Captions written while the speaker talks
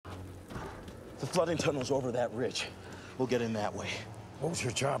The flooding tunnel's over that ridge. We'll get in that way. What was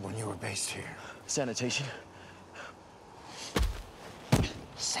your job when you were based here? Sanitation.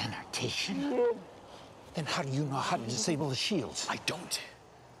 Sanitation? Then how do you know how to disable the shields? I don't.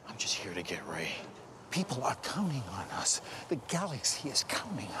 I'm just here to get Ray. People are counting on us. The galaxy is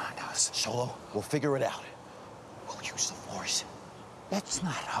counting on us. Solo, we'll figure it out. We'll use the Force. That's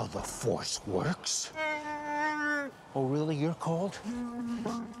not how the Force works. Oh, really? You're cold?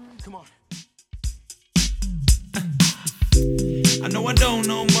 Come on. I know I don't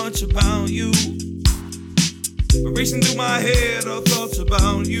know much about you, but racing through my head are thoughts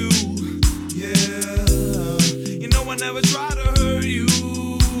about you. Yeah, you know I never try to hurt you,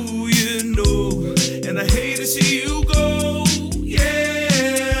 you know, and I hate to see you go.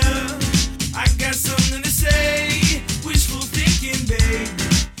 Yeah, I got something to say, wishful thinking, babe.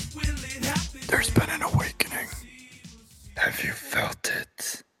 Will it happen? There's been an awakening. Have you felt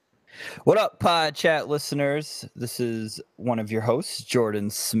it? What up, PodChat listeners? This is one of your hosts, Jordan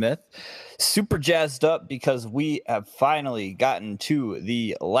Smith. Super jazzed up because we have finally gotten to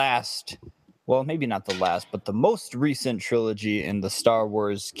the last, well, maybe not the last, but the most recent trilogy in the Star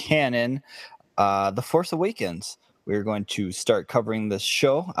Wars canon, The Force Awakens. We're going to start covering this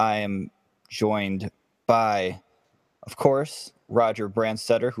show. I am joined by, of course, Roger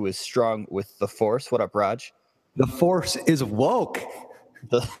Brandstetter, who is strong with the Force. What up, Raj? The Force is woke.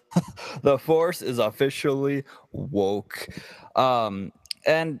 The Force is officially woke.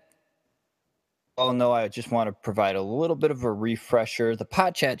 And oh no, I just want to provide a little bit of a refresher. The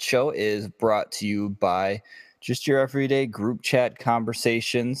PodChat show is brought to you by just your everyday group chat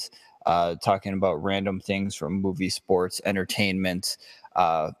conversations, talking about random things from movie, sports, entertainment,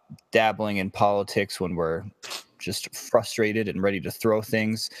 dabbling in politics when we're just frustrated and ready to throw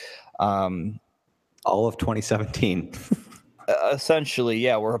things. All of 2017. Essentially,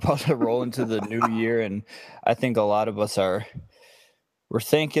 yeah, we're about to roll into the new year, and I think a lot of us we're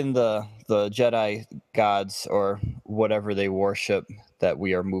thanking the Jedi gods or whatever they worship that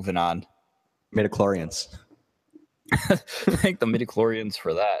we are moving on. Midichlorians. Thank the midichlorians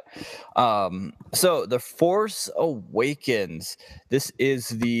for that. So The Force Awakens. This is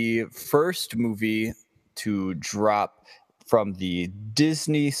the first movie to drop from the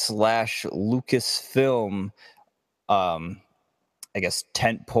Disney / Lucasfilm I guess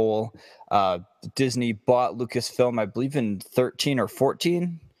tentpole. Disney bought Lucasfilm, I believe, in 13 or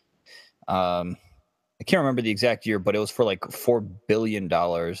 14. I can't remember the exact year, but it was for like $4 billion.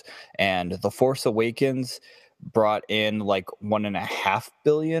 And The Force Awakens brought in like $1.5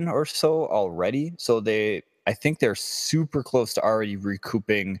 billion or so already. So I think they're super close to already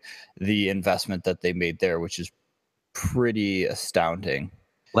recouping the investment that they made there, which is pretty astounding.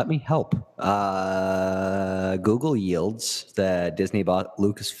 Let me help. Google yields that Disney bought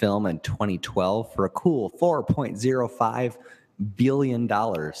Lucasfilm in 2012 for a cool $4.05 billion.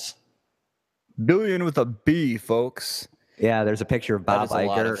 Billion with a B, folks. Yeah, there's a picture of Bob That is a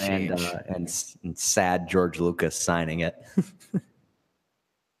lot Iger of change. and sad George Lucas signing it.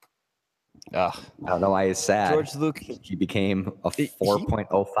 I don't know why he's sad. George Lucas. He became a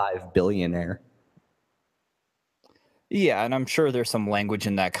 4.05 billionaire. Yeah, and I'm sure there's some language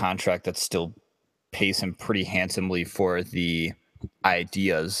in that contract that still pays him pretty handsomely for the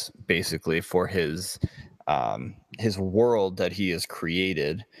ideas, basically, for his world that he has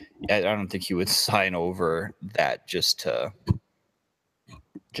created. I don't think he would sign over that just to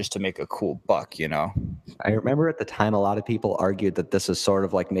make a cool buck, you know? I remember at the time a lot of people argued that this is sort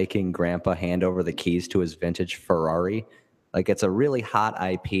of like making Grandpa hand over the keys to his vintage Ferrari. Like, it's a really hot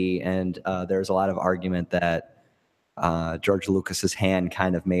IP, and there's a lot of argument that George Lucas's hand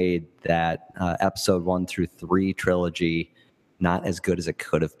kind of made that episode 1 through 3 trilogy not as good as it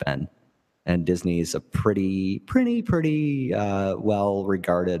could have been. And Disney is a pretty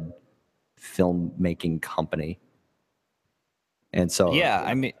well-regarded filmmaking company. And so, yeah,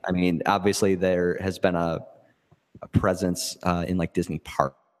 I mean, obviously there has been a presence in like Disney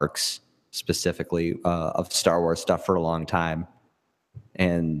parks specifically of Star Wars stuff for a long time.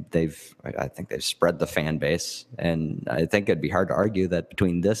 And I think they've spread the fan base. And I think it'd be hard to argue that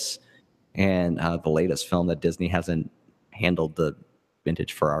between this and the latest film that Disney hasn't handled the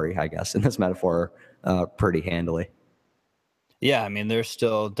vintage Ferrari, I guess, in this metaphor, pretty handily. Yeah, I mean, they're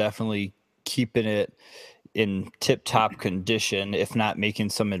still definitely keeping it in tip-top condition, if not making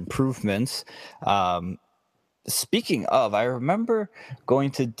some improvements. Speaking of, I remember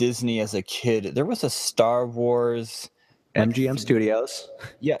going to Disney as a kid. There was a Star Wars... MGM Studios.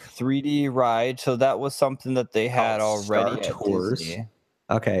 Yeah, 3D ride. So that was something that they had already Star at Tours. Disney.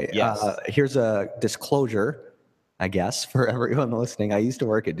 Okay. Yes. Here's a disclosure. I guess, for everyone listening. I used to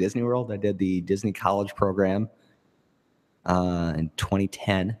work at Disney World. I did the Disney College program in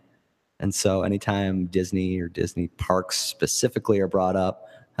 2010. And so anytime Disney or Disney parks specifically are brought up,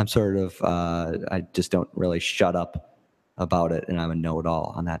 I'm sort of, I just don't really shut up about it, and I'm a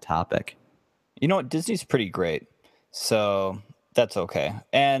know-it-all on that topic. You know what? Disney's pretty great, so that's okay.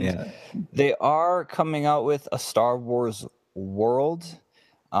 And they are coming out with a Star Wars world.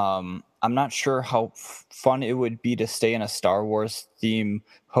 I'm not sure how fun it would be to stay in a Star Wars theme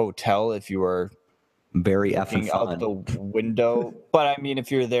hotel if you were Very effing looking out fun. the window. But I mean,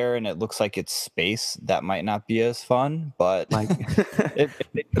 if you're there and it looks like it's space, that might not be as fun. But Like, if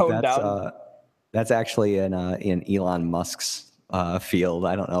they tone down, that's actually in Elon Musk's field.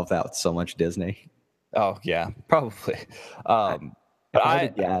 I don't know if that's so much Disney. oh yeah, probably. But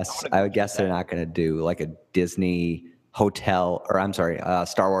I would guess they're not going to do like a Disney hotel, or I'm sorry,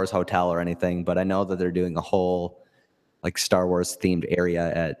 Star Wars hotel or anything. But I know that they're doing a whole like Star Wars themed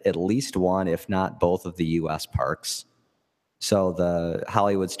area at least one, if not both, of the U.S. parks. So the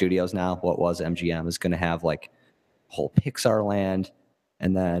Hollywood Studios now, what was MGM, is going to have like whole Pixar land,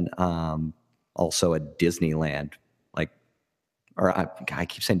 and then also a Disneyland, like, or I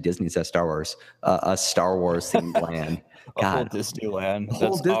keep saying Disney says Star Wars, a Star Wars themed land. a whole God, Disneyland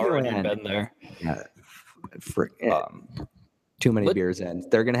whole that's already Disneyland. been there. Yeah, too many beers in.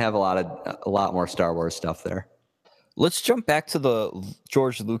 They're going to have a lot more Star Wars stuff there. Let's jump back to the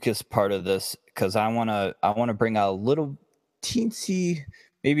George Lucas part of this, because I wanna bring out a little teensy,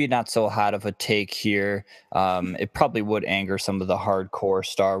 maybe not so hot of a take here. It probably would anger some of the hardcore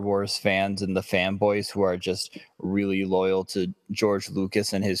Star Wars fans and the fanboys who are just really loyal to George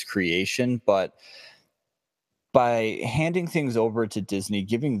Lucas and his creation. But by handing things over to Disney,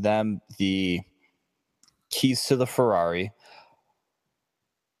 giving them the keys to the Ferrari,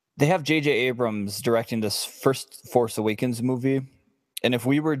 they have J.J. Abrams directing this first Force Awakens movie. And if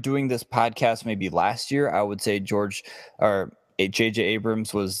we were doing this podcast maybe last year, I would say J.J.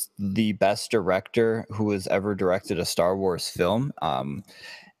 Abrams was the best director who has ever directed a Star Wars film.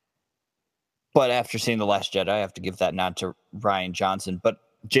 But after seeing The Last Jedi, I have to give that nod to Rian Johnson. But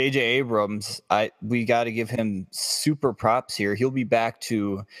J.J. Abrams, we got to give him super props here. He'll be back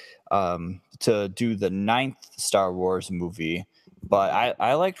to do the 9th Star Wars movie. But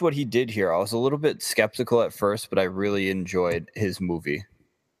I liked what he did here. I was a little bit skeptical at first, but I really enjoyed his movie.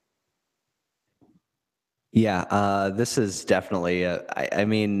 Yeah, this is definitely. I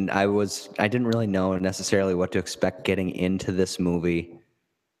mean, I didn't really know necessarily what to expect getting into this movie.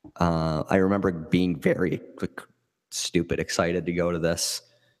 I remember being very stupid excited to go to this,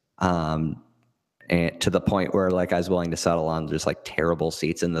 and to the point where like I was willing to settle on just like terrible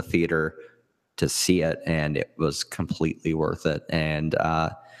seats in the theater to see it, and it was completely worth it. And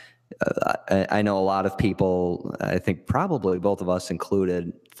I know a lot of people, I think probably both of us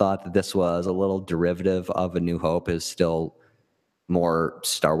included, thought that this was a little derivative of A New Hope, is still more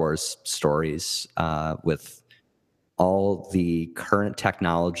Star Wars stories with all the current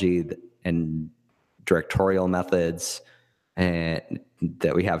technology and directorial methods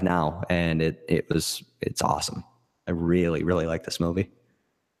that we have now. And it's awesome. I really, really like this movie.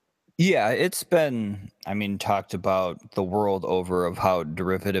 Yeah, it's been, talked about the world over of how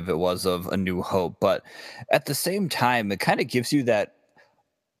derivative it was of A New Hope, but at the same time, it kind of gives you that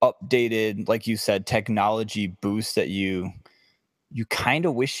updated, like you said, technology boost that you kind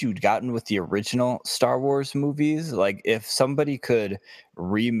of wish you'd gotten with the original Star Wars movies. Like if somebody could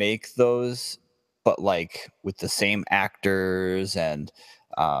remake those, but like with the same actors and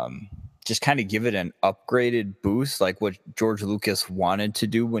just kind of give it an upgraded boost, like what George Lucas wanted to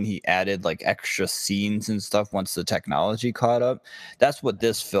do when he added like extra scenes and stuff once the technology caught up. That's what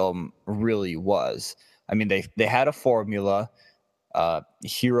this film really was. I mean, they had a formula.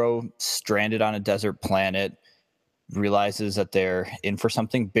 Hero stranded on a desert planet, realizes that they're in for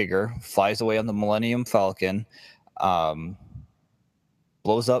something bigger, flies away on the Millennium Falcon,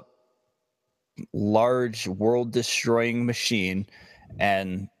 blows up large world-destroying machine,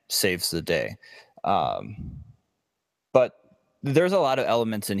 and saves the day. But there's a lot of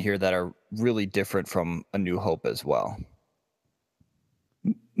elements in here that are really different from A New Hope as well.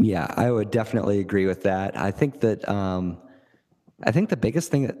 Yeah, I would definitely agree with that. I think that the biggest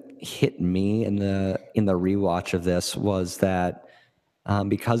thing that hit me in the rewatch of this was that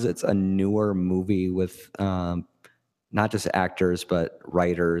because it's a newer movie with not just actors but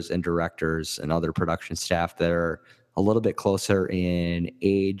writers and directors and other production staff that are a little bit closer in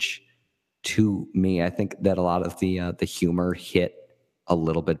age to me, I think that a lot of the humor hit a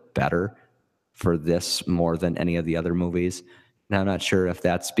little bit better for this more than any of the other movies. Now, I'm not sure if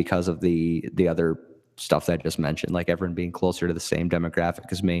that's because of the other stuff that I just mentioned, like everyone being closer to the same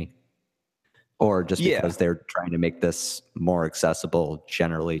demographic as me, or just Yeah. because they're trying to make this more accessible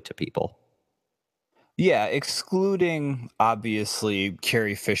generally to people. Yeah, excluding obviously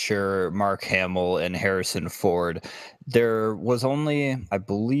Carrie Fisher, Mark Hamill, and Harrison Ford, there was only, I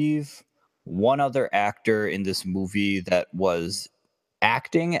believe, one other actor in this movie that was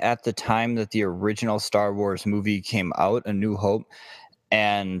acting at the time that the original Star Wars movie came out, A New Hope,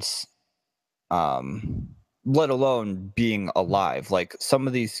 and um, let alone being alive. Like some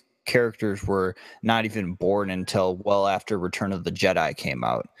of these characters were not even born until well after Return of the Jedi came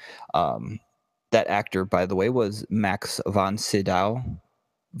out. Um, that actor, by the way, was Max von Sydow.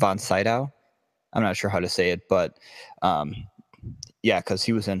 Von Sydow. I'm not sure how to say it, but um, yeah, because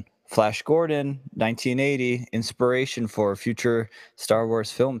he was in Flash Gordon, 1980, inspiration for future Star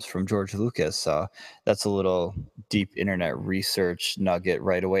Wars films from George Lucas. So that's a little deep internet research nugget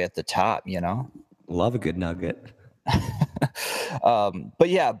right away at the top, you know? Love a good nugget. But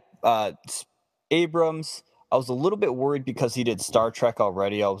yeah, Abrams, I was a little bit worried because he did Star Trek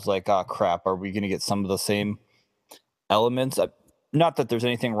already. I was like, oh crap, are we going to get some of the same elements? Not that there's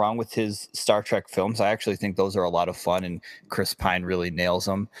anything wrong with his Star Trek films. I actually think those are a lot of fun, and Chris Pine really nails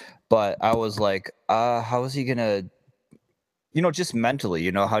them. But I was like, how is he going to, just mentally,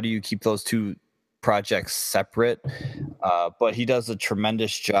 how do you keep those two projects separate? But he does a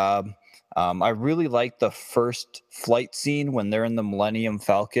tremendous job. I really like the first flight scene when they're in the Millennium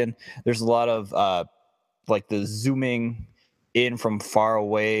Falcon. There's a lot of like the zooming in from far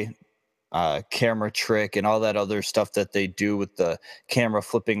away camera trick and all that other stuff that they do with the camera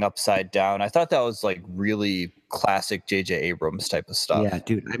flipping upside down. I thought that was like really classic J.J. Abrams type of stuff. Yeah,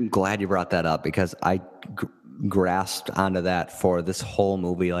 dude, I'm glad you brought that up because I grasped onto that for this whole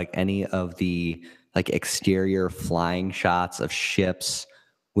movie. Like any of the like exterior flying shots of ships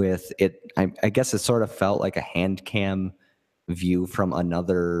with it, I guess it sort of felt like a hand cam view from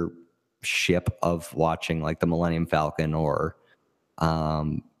another ship of watching like the Millennium Falcon or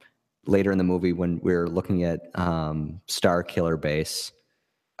later in the movie when we're looking at Star Killer Base.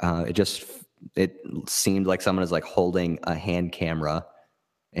 It seemed like someone is like holding a hand camera,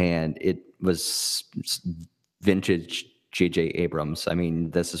 and it was vintage J.J. Abrams. I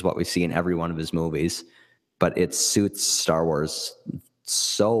mean, this is what we see in every one of his movies, but it suits Star Wars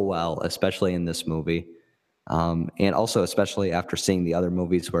so well, especially in this movie. And also especially after seeing the other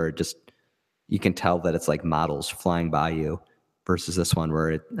movies where you can tell that it's like models flying by you versus this one where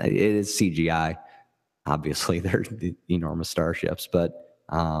it is CGI. Obviously, they're the enormous starships, but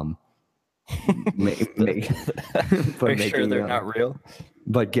Are you sure they're not real?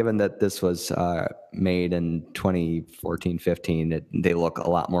 But given that this was made in 2014, 15, they look a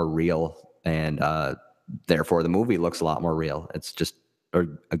lot more real, and therefore the movie looks a lot more real. It's just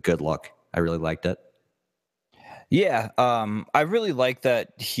a good look. I really liked it. Yeah, I really like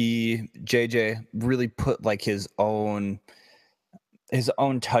that JJ really put like his own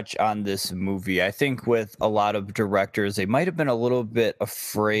touch on this movie. I think with a lot of directors, they might have been a little bit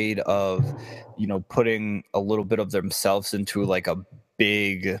afraid of, putting a little bit of themselves into like a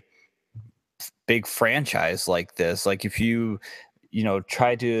big franchise like this. Like if you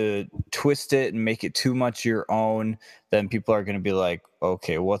try to twist it and make it too much your own, then people are going to be like,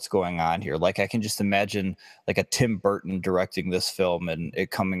 okay, what's going on here? Like I can just imagine like a Tim Burton directing this film and it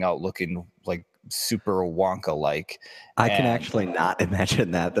coming out looking like super Wonka like. I can actually not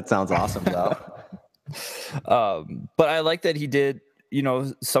imagine that. That sounds awesome though. But I like that he did,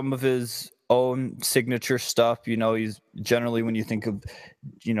 some of his own signature stuff. He's generally, when you think of,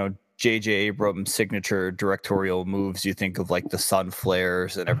 J.J. Abrams' signature directorial moves, you think of like the sun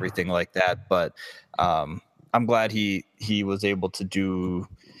flares and everything like that. But I'm glad he was able to do,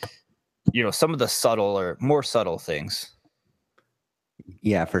 some of the more subtle things.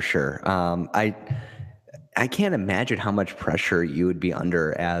 Yeah, for sure. I can't imagine how much pressure you would be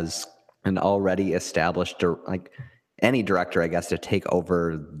under as an already established, like any director, I guess, to take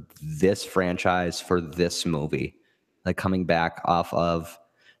over this franchise for this movie, like coming back off of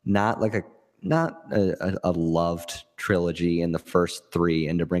not a loved trilogy in the first three,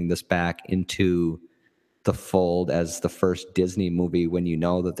 and to bring this back into the fold as the first Disney movie when you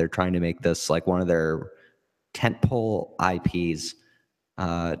know that they're trying to make this like one of their tentpole IPs,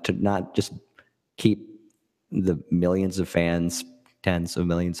 to not just keep the millions of fans, tens of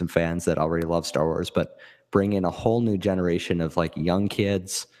millions of fans that already love Star Wars, but bring in a whole new generation of like young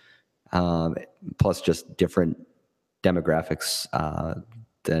kids, plus just different demographics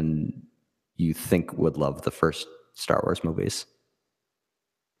than you think would love the first Star Wars movies.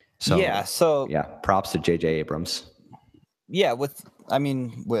 So yeah, props to J.J. Abrams. yeah, with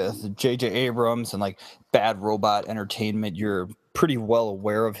J.J. Abrams and like Bad Robot Entertainment, you're pretty well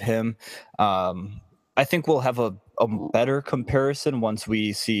aware of him. I think we'll have a better comparison once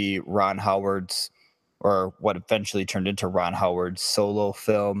we see Ron Howard's, or what eventually turned into Ron Howard's solo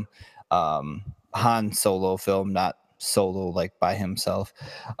film, Han Solo film, not solo like by himself.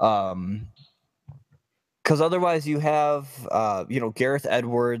 Because otherwise you have Gareth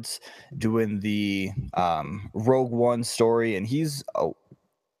Edwards doing the Rogue One story, and he's a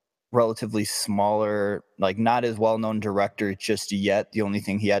relatively smaller, like not as well-known director just yet. The only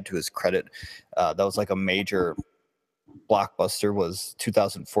thing he had to his credit that was like a major blockbuster was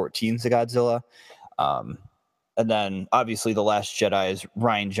 2014's The Godzilla. And then obviously The Last Jedi is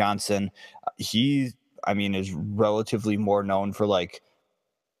Rian Johnson. He is relatively more known for like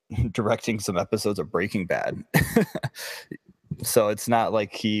directing some episodes of Breaking Bad. So it's not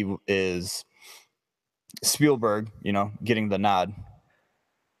like he is Spielberg, getting the nod.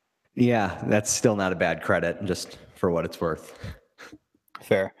 Yeah, that's still not a bad credit, just for what it's worth.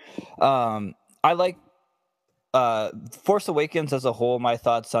 Fair. I like Force Awakens as a whole. My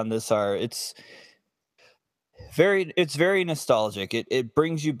thoughts on this are it's very nostalgic. It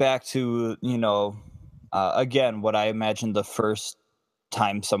brings you back to, again, what I imagine the first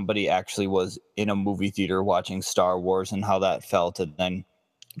time somebody actually was in a movie theater watching Star Wars and how that felt, and then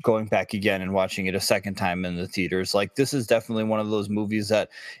going back again and watching it a second time in the theaters. Like, this is definitely one of those movies that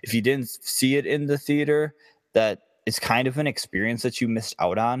if you didn't see it in the theater, that it's kind of an experience that you missed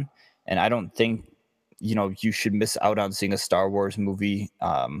out on. And I don't think, you should miss out on seeing a Star Wars movie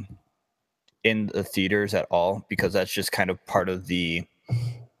in the theaters at all, because that's just kind of part of the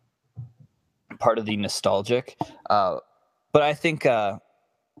nostalgic. But I think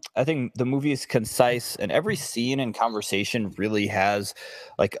the movie is concise, and every scene and conversation really has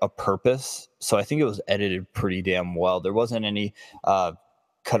like a purpose. So I think it was edited pretty damn well. There wasn't any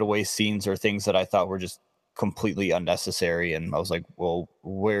cutaway scenes or things that I thought were just completely unnecessary. And I was like, well,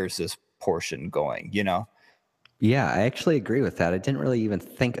 where's this portion going? Yeah, I actually agree with that. I didn't really even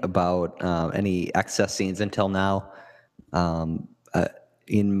think about any excess scenes until now.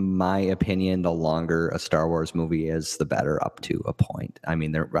 In my opinion, the longer a Star Wars movie is, the better, up to a point. I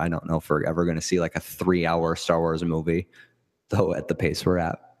don't know if we're ever going to see like a 3-hour Star Wars movie, though at the pace we're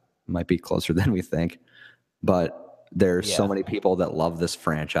at, might be closer than we think. But there's so many people that love this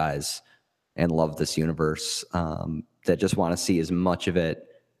franchise and love this universe that just want to see as much of it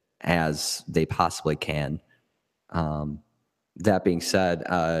as they possibly can. That being said,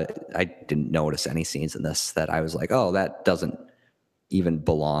 I didn't notice any scenes in this that I was like, oh, that doesn't even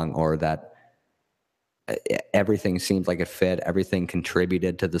belong, or that everything seemed like it fit. Everything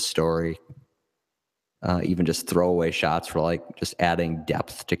contributed to the story. Even just throwaway shots for like just adding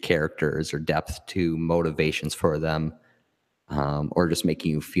depth to characters or depth to motivations for them, or just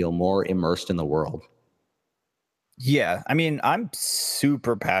making you feel more immersed in the world. Yeah, I'm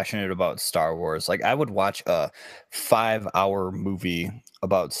super passionate about Star Wars. Like, I would watch a 5-hour movie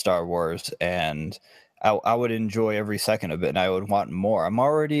about Star Wars, and I would enjoy every second of it, and I would want more. I'm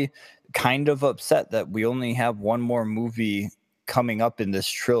already kind of upset that we only have one more movie coming up in this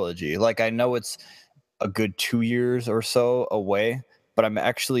trilogy. Like, I know it's a good 2 years or so away, but I'm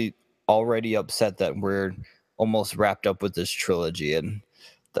actually already upset that we're almost wrapped up with this trilogy, and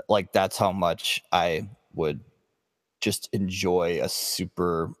that's how much I would just enjoy a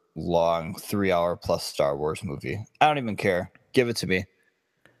super long 3-hour plus Star Wars movie. I don't even care. Give it to me.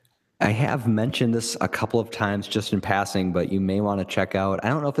 I have mentioned this a couple of times just in passing, but you may want to check out, I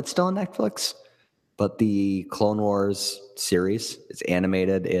don't know if it's still on Netflix, but the Clone Wars series, it's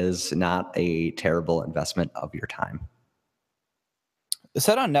animated, is not a terrible investment of your time. Is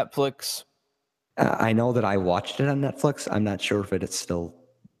that on Netflix? I know that I watched it on Netflix. I'm not sure if it's still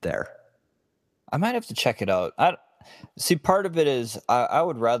there. I might have to check it out. See, part of it is I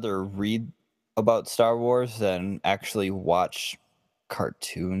would rather read about Star Wars than actually watch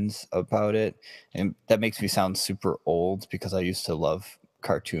cartoons about it, and that makes me sound super old because I used to love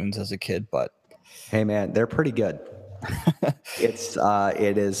cartoons as a kid. But hey, man, they're pretty good.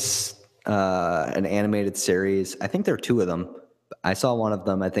 It is an animated series. I think there are 2 of them. I saw one of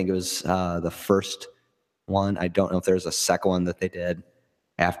them. I think it was the first one. I don't know if there's a second one that they did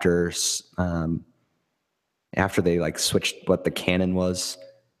after they like switched what the canon was.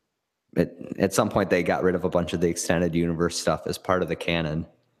 At some point, they got rid of a bunch of the extended universe stuff as part of the canon.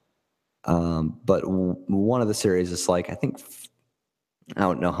 But one of the series is like, I think, I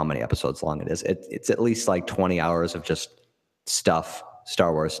don't know how many episodes long it is. It's at least like 20 hours of just stuff,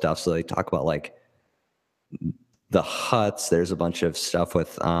 Star Wars stuff. So they talk about like the Hutts. There's a bunch of stuff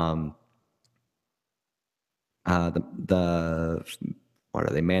with the what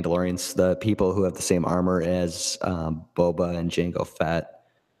are they, Mandalorians? The people who have the same armor as Boba and Jango Fett.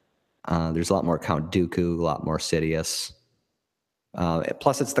 There's a lot more Count Dooku, a lot more Sidious.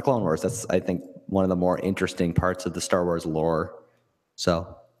 Plus, it's the Clone Wars. That's, I think, one of the more interesting parts of the Star Wars lore.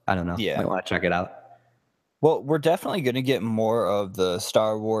 So, I don't know. Yeah. Might want to check it out. Well, we're definitely going to get more of the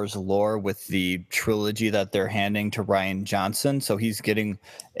Star Wars lore with the trilogy that they're handing to Rian Johnson. So he's getting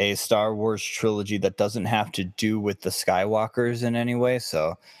a Star Wars trilogy that doesn't have to do with the Skywalkers in any way.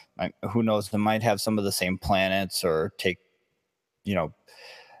 So who knows? They might have some of the same planets or take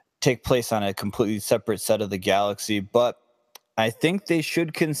place on a completely separate set of the galaxy. But I think they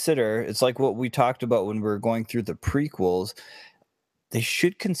should consider, it's like what we talked about when we were going through the prequels. They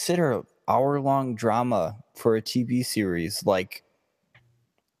should consider an hour-long drama for a TV series, like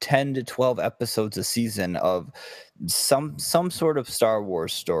 10 to 12 episodes a season of some sort of Star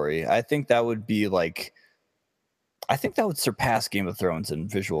Wars story. I think that would surpass Game of Thrones in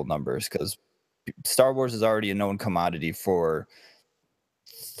visual numbers, because Star Wars is already a known commodity for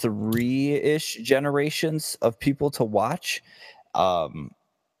 3-ish generations of people to watch.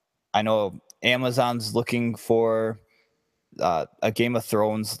 I know Amazon's looking for a Game of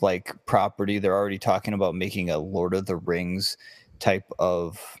Thrones like property. They're already talking about making a Lord of the Rings type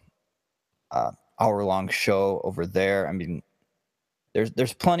of hour-long show over there. I mean,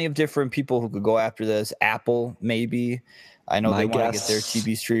 there's plenty of different people who could go after this. Apple, maybe. I know they want to get their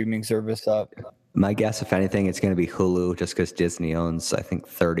TV streaming service up. My guess, if anything, it's going to be Hulu, just because Disney owns, I think,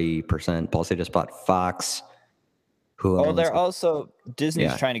 30%. Plus, they just bought Fox. They're also,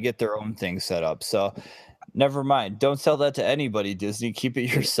 Disney's trying to get their own thing set up. So never mind. Don't sell that to anybody, Disney. Keep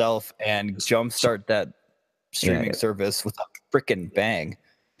it yourself and jumpstart that streaming service with a freaking bang.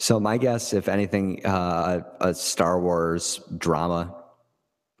 So my guess, if anything, a Star Wars drama,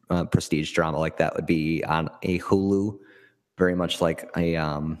 prestige drama like that would be on a Hulu, very much like a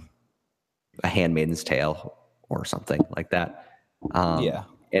Handmaid's Tale or something like that. And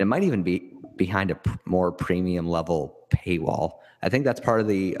it might even be behind a more premium level paywall. I think that's part of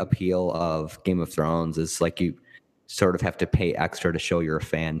the appeal of Game of Thrones, is like you sort of have to pay extra to show you're a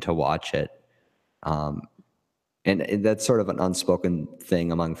fan to watch it. And that's sort of an unspoken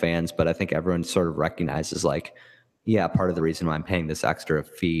thing among fans, but I think everyone sort of recognizes, like, yeah, part of the reason why I'm paying this extra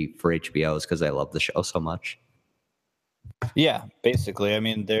fee for HBO is because I love the show so much. Yeah, basically. I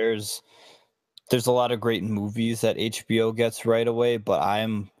mean, there's a lot of great movies that HBO gets right away, but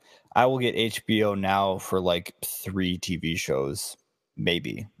I will get HBO now for like 3 TV shows,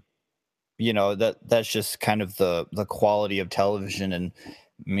 maybe. That's just kind of the quality of television. And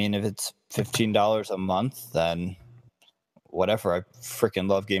I mean, if it's $15 a month, then whatever. I freaking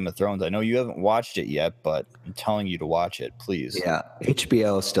love Game of Thrones. I know you haven't watched it yet, but I'm telling you to watch it, please. Yeah,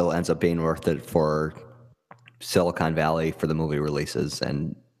 HBO still ends up being worth it for Silicon Valley for the movie releases,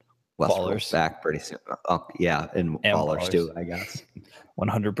 and Westworld's back pretty soon. Oh, yeah, and Ballers too, I guess.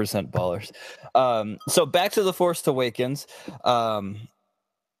 100% Ballers. So back to The Force Awakens. I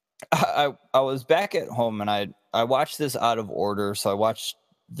was back at home and I watched this out of order. So I watched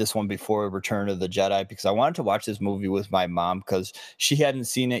this one before Return of the Jedi because I wanted to watch this movie with my mom because she hadn't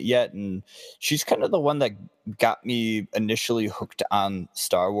seen it yet. And she's kind of the one that got me initially hooked on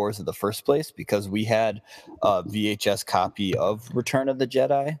Star Wars in the first place, because we had a VHS copy of Return of the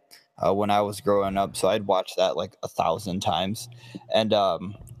Jedi when I was growing up. So I'd watched that like 1,000 times. And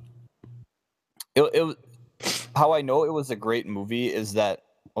it how I know it was a great movie is that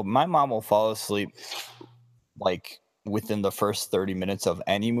my mom will fall asleep like within the first 30 minutes of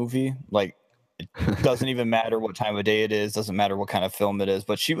any movie. Like, it doesn't even matter what time of day it is, doesn't matter what kind of film it is,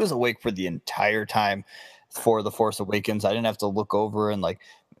 but she was awake for the entire time for The Force Awakens. I didn't have to look over and like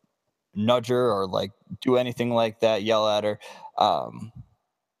nudge her or like do anything like that, yell at her.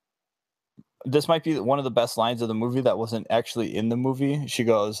 This might be one of the best lines of the movie that wasn't actually in the movie. She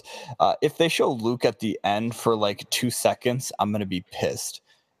goes, if they show Luke at the end for like 2 seconds, I'm going to be pissed.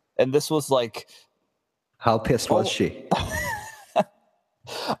 And this was like... How pissed was she?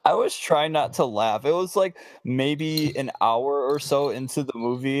 I was trying not to laugh. It was like maybe an hour or so into the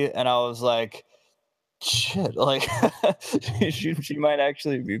movie, and I was like, shit, like she might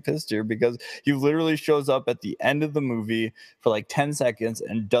actually be pissed here, because he literally shows up at the end of the movie for like 10 seconds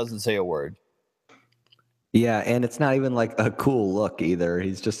and doesn't say a word. Yeah, and it's not even like a cool look either.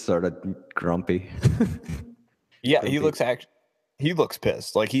 He's just sort of grumpy. Yeah, grumpy. He looks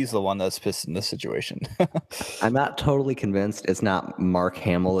pissed. Like, he's the one that's pissed in this situation. I'm not totally convinced it's not Mark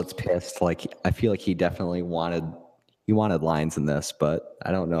Hamill that's pissed. Like, I feel like he definitely wanted lines in this, but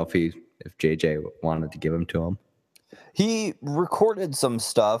I don't know if JJ wanted to give them to him. He recorded some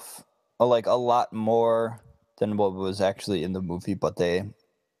stuff, like a lot more than what was actually in the movie, but they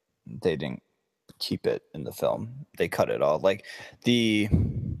didn't keep it in the film. They cut it all. Like the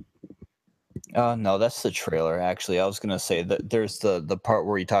no, that's the trailer actually. I was gonna say that there's the part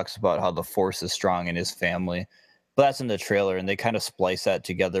where he talks about how the Force is strong in his family, but that's in the trailer, and they kind of splice that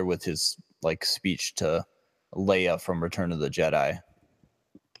together with his like speech to Leia from Return of the Jedi.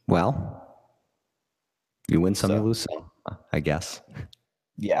 Well, you win some, you So. lose some, I guess.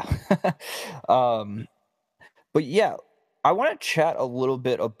 Yeah. But yeah, I want to chat a little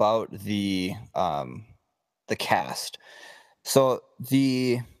bit about the cast. So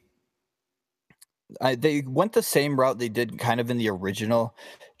they went the same route they did kind of in the original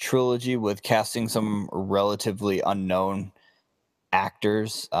trilogy with casting some relatively unknown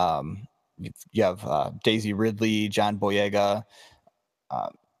actors. You have Daisy Ridley, John Boyega.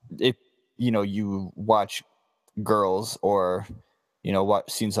 If you watch Girls or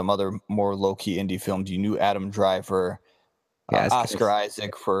seen some other more low-key indie films, you knew Adam Driver, Yeah, Oscar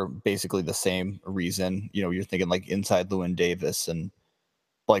Isaac for basically the same reason. You're thinking like Inside Llewyn Davis, and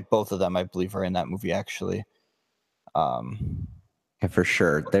like both of them I believe are in that movie actually. yeah, for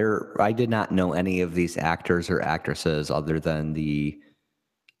sure. I did not know any of these actors or actresses other than the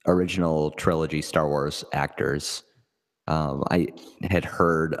original trilogy Star Wars actors. I had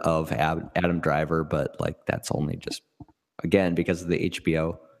heard of Adam Driver, but like that's only just again because of the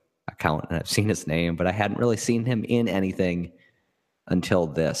HBO account, and I've seen his name, but I hadn't really seen him in anything until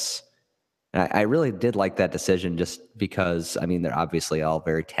this. And I really did like that decision, just because I mean they're obviously all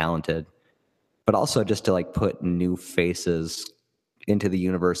very talented, but also just to like put new faces into the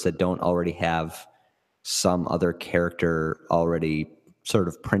universe that don't already have some other character already sort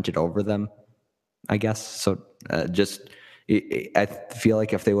of printed over them, I guess. So I feel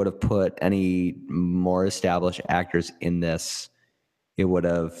like if they would have put any more established actors in this, it would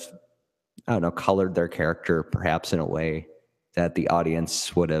have, I don't know, colored their character perhaps in a way that the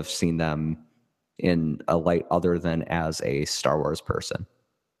audience would have seen them in a light other than as a Star Wars person.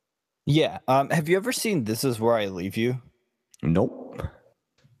 Yeah. Have you ever seen This Is Where I Leave You? Nope.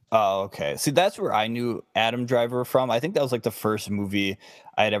 Oh, okay. See, that's where I knew Adam Driver from. I think that was like the first movie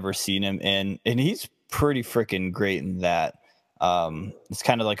I had ever seen him in, and he's pretty freaking great in that. It's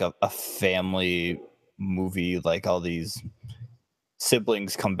kind of like a family movie, like all these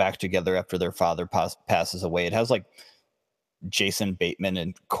siblings come back together after their father passes away. It has like Jason Bateman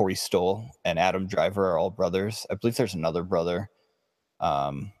and Corey Stoll and Adam Driver are all brothers. I believe there's another brother.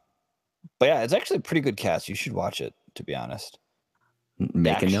 But yeah, it's actually a pretty good cast. You should watch it, to be honest.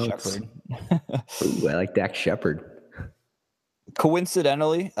 Making Dax notes. Shepard. Ooh, I like Dax Shepard.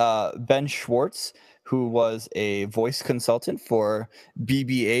 Coincidentally, Ben Schwartz, who was a voice consultant for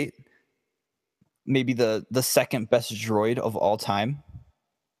BB-8, maybe the second best droid of all time.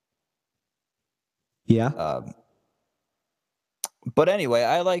 Yeah. But anyway,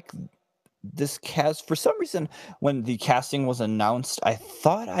 I like this cast. For some reason, when the casting was announced, I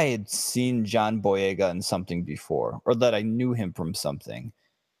thought I had seen John Boyega in something before, or that I knew him from something.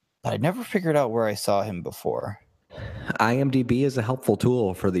 But I never figured out where I saw him before. IMDb is a helpful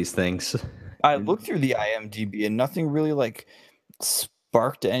tool for these things. I looked through the IMDb and nothing really like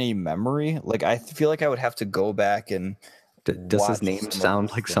sparked any memory. Like I feel like I would have to go back and Does his watch name some of sound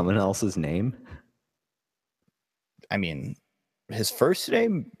his like things. someone else's name? I mean, his first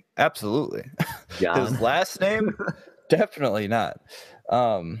name, absolutely. John. His last name, definitely not.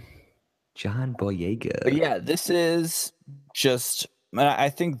 John Boyega. But yeah, this is just. I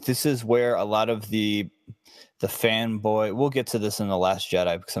think this is where a lot of the fanboy. We'll get to this in The Last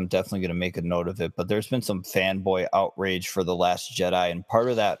Jedi because I'm definitely going to make a note of it. But there's been some fanboy outrage for The Last Jedi, and part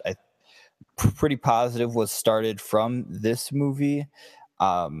of that, pretty positive, was started from this movie.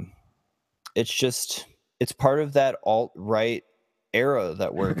 It's part of that alt-right era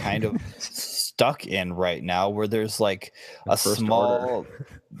that we're kind of stuck in right now, where there's like a small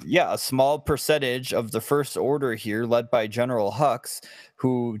percentage of the First Order here, led by General Hux,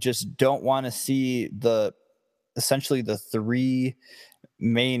 who just don't want to see essentially the three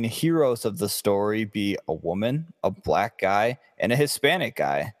main heroes of the story be a woman, a black guy, and a Hispanic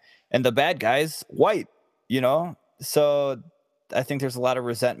guy, and the bad guy's white, so I think there's a lot of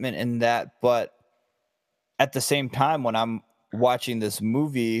resentment in that. But at the same time, when I'm watching this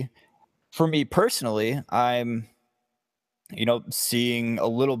movie, for me personally, I'm seeing a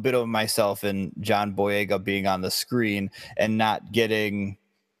little bit of myself in John Boyega being on the screen and not getting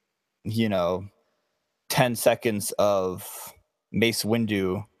 10 seconds of Mace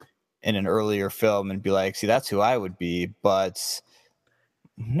Windu in an earlier film and be like, see, that's who I would be, but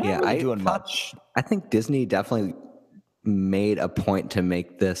not really doing much. I think Disney definitely made a point to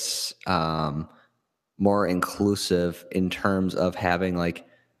make this more inclusive in terms of having like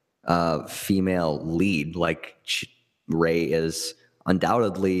a female lead. Like Rey is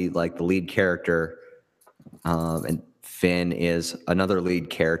undoubtedly like the lead character, and Finn is another lead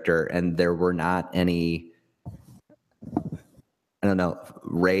character, and there were not any. I don't know.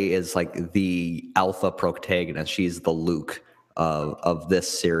 Rey is like the alpha protagonist. She's the Luke of this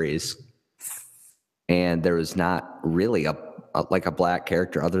series, and there was not really a black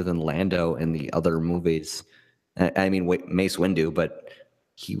character other than Lando in the other movies. I mean, Mace Windu, but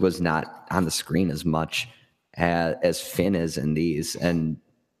he was not on the screen as much as Finn is in these. And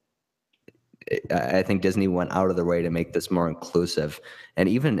I think Disney went out of their way to make this more inclusive. And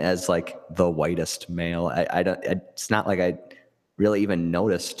even as like the whitest male, I don't. It's not like I really even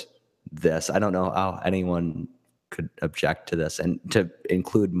noticed this. I don't know how anyone could object to this, and to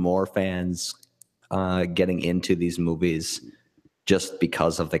include more fans getting into these movies just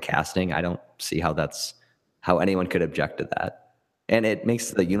because of the casting. I don't see how anyone could object to that. And it makes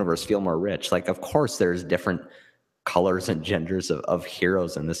the universe feel more rich. Like, of course, there's different colors and genders of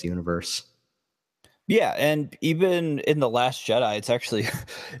heroes in this universe. Yeah, and even in The Last Jedi, it's actually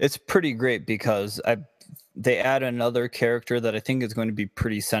it's pretty great because they add another character that I think is going to be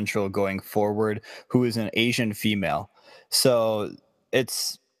pretty central going forward, who is an Asian female. So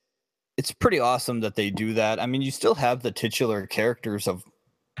it's pretty awesome that they do that. I mean, you still have the titular characters of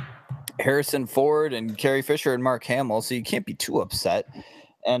Harrison Ford and Carrie Fisher and Mark Hamill, so you can't be too upset.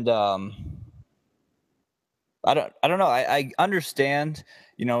 And I don't know. I understand,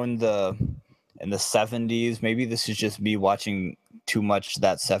 in the 70s, maybe this is just me watching too much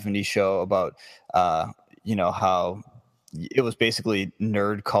that 70s show about how it was basically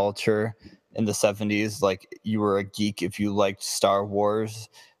nerd culture in the 70s. Like, you were a geek if you liked Star Wars.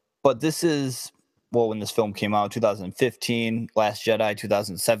 But this is, well, when this film came out, 2015, Last Jedi,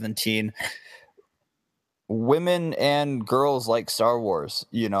 2017, women and girls like Star Wars,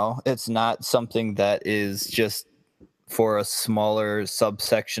 It's not something that is just for a smaller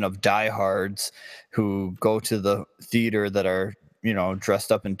subsection of diehards who go to the theater that are,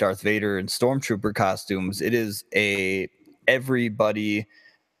 dressed up in Darth Vader and Stormtrooper costumes. It is everybody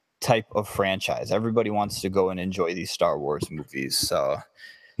type of franchise. Everybody wants to go and enjoy these Star Wars movies. So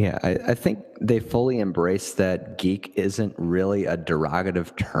yeah, I think they fully embrace that geek isn't really a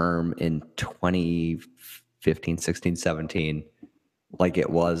derogative term in 2015, 16, 17, like it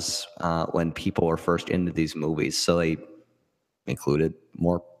was when people were first into these movies. So they included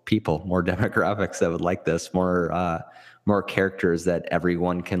more people, more demographics that would like this, more characters that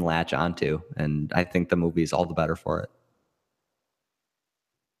everyone can latch onto. And I think the movie's all the better for it.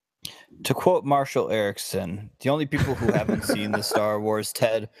 To quote Marshall Erickson, the only people who haven't seen the Star Wars,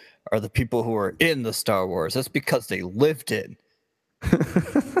 Ted, are the people who are in the Star Wars. That's because they lived it.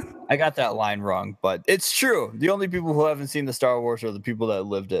 I got that line wrong, but it's true. The only people who haven't seen the Star Wars are the people that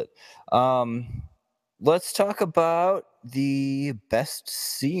lived it. Let's talk about the best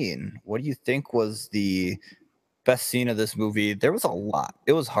scene. What do you think was the best scene of this movie? There was a lot.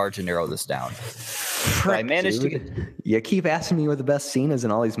 It was hard to narrow this down. I managed to get... You keep asking me what the best scene is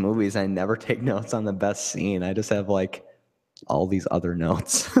in all these movies. I never take notes on the best scene. I just have like all these other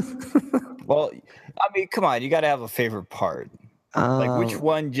notes. Well, I mean, come on. You got to have a favorite part. Like, which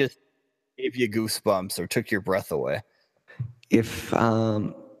one just gave you goosebumps or took your breath away? If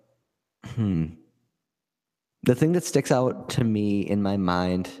the thing that sticks out to me in my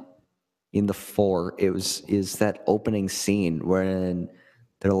mind in the 4 is that opening scene when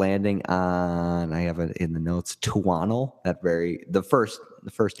they're landing on, I have it in the notes, Tuanul, the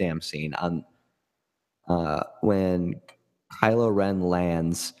first damn scene on when Kylo Ren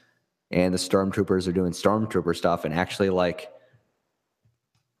lands and the stormtroopers are doing stormtrooper stuff, and actually like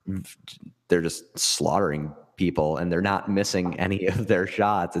they're just slaughtering people and they're not missing any of their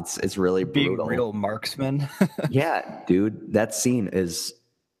shots. It's really brutal. Being real marksman. Yeah, dude, that scene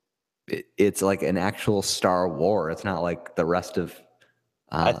it's like an actual Star War. It's not like the rest of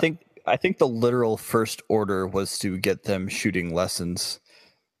I think the literal first order was to get them shooting lessons.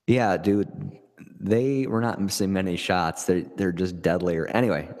 Yeah, dude, they were not missing many shots. They're just deadlier.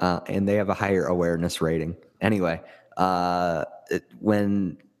 Anyway, and they have a higher awareness rating. Anyway,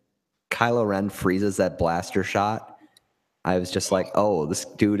 when Kylo Ren freezes that blaster shot, I was just like, oh, this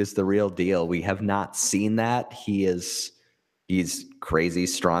dude is the real deal. We have not seen that. He's crazy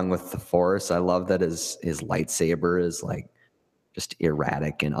strong with the Force. I love that his lightsaber is like just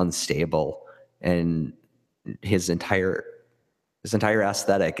erratic and unstable, and his entire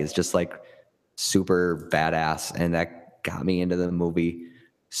aesthetic is just like super badass, and that got me into the movie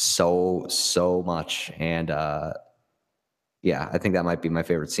so much. And Yeah, I think that might be my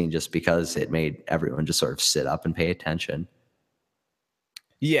favorite scene just because it made everyone just sort of sit up and pay attention.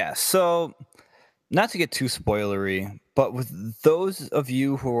 Yeah, so not to get too spoilery, but with those of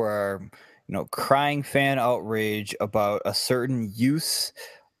you who are, crying fan outrage about a certain use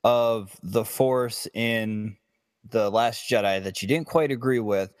of the Force in The Last Jedi that you didn't quite agree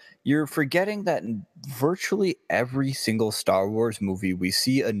with, you're forgetting that in virtually every single Star Wars movie, we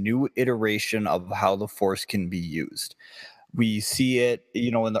see a new iteration of how the Force can be used. We see it,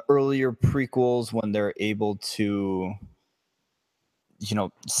 in the earlier prequels when they're able to,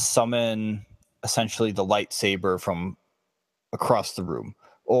 summon essentially the lightsaber from across the room,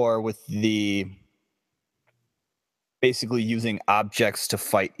 or with the basically using objects to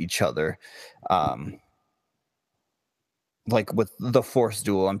fight each other. Um, like with the Force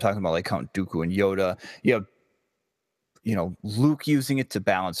duel, I'm talking about like Count Dooku and Yoda. Luke using it to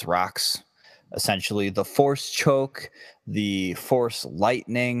balance rocks. Essentially, the Force choke, the Force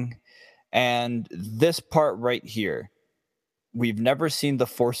lightning, and this part right here. We've never seen the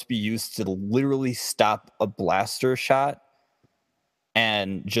Force be used to literally stop a blaster shot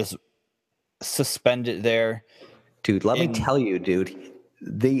and just suspend it there. Dude, let me tell you, dude,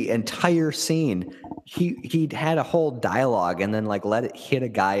 the entire scene, he had a whole dialogue and then like let it hit a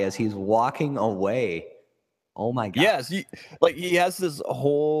guy as he's walking away. Oh my god. Yes, he has this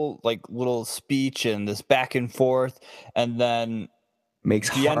whole like little speech and this back and forth, and then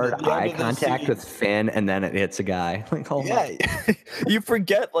Makes the end hard eye of the contact scene. with Finn, and then it hits a guy. Like, oh my. Yeah, you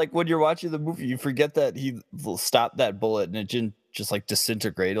forget like when you're watching the movie, you forget that he will stop that bullet and it didn't just like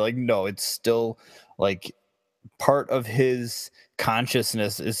disintegrate. Like, no, it's still like part of his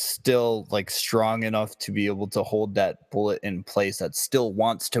consciousness is still like strong enough to be able to hold that bullet in place that still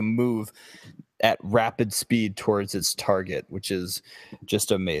wants to move at rapid speed towards its target, which is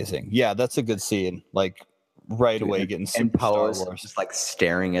just amazing. Yeah, that's a good scene. Like right away getting And super Star Poe's Wars. just like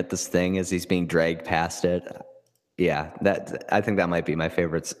staring at this thing as he's being dragged past it. Yeah, that I think that might be my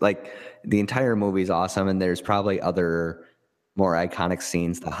favorites. Like the entire movie is awesome, and there's probably other more iconic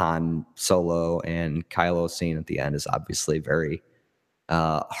scenes. The Han Solo and Kylo scene at the end is obviously very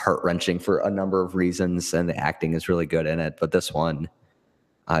heart wrenching for a number of reasons, and the acting is really good in it. But this one,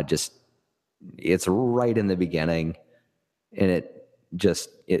 it's right in the beginning, and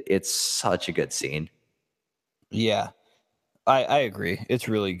it's such a good scene. Yeah, I agree. It's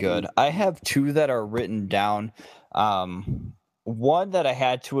really good. I have two that are written down. One that I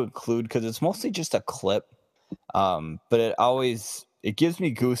had to include because it's mostly just a clip, but it gives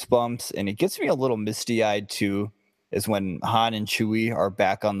me goosebumps and it gets me a little misty eyed too. Is when Han and Chewie are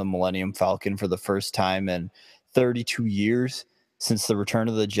back on the Millennium Falcon for the first time in 32 years since the Return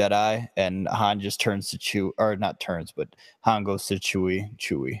of the Jedi, and Han just turns to Chewie, or not turns, but Han goes to Chewie.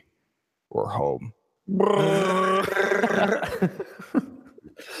 Chewie, we're home.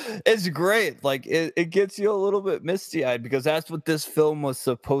 It's great. Like it gets you a little bit misty eyed because that's what this film was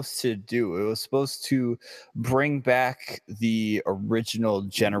supposed to do. It was supposed to bring back the original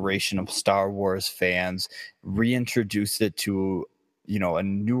generation of Star Wars fans, reintroduce it to, a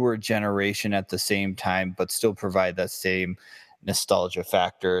newer generation at the same time, but still provide that same nostalgia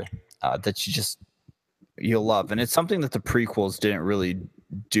factor that you love. And it's something that the prequels didn't really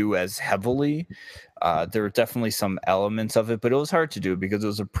do as heavily. There were definitely some elements of it, but it was hard to do because it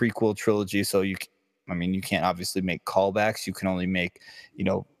was a prequel trilogy. So you can't obviously make callbacks. You can only make,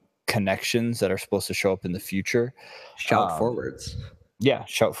 connections that are supposed to show up in the future. Shout forwards. Yeah,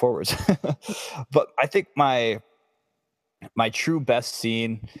 shout forwards. But I think my true best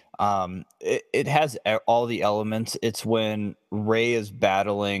scene, it has all the elements. It's when Rey is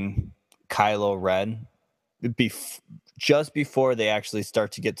battling Kylo Ren just before they actually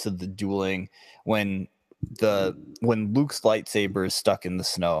start to get to the dueling, when Luke's lightsaber is stuck in the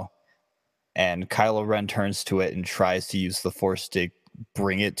snow and Kylo Ren turns to it and tries to use the Force to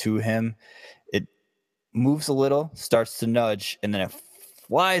bring it to him. It moves a little, starts to nudge, and then it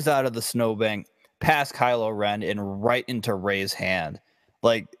flies out of the snowbank past Kylo Ren and right into Rey's hand.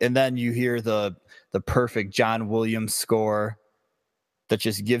 And then you hear the perfect John Williams score that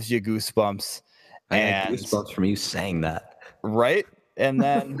just gives you goosebumps. I got goosebumps from you saying that. Right? And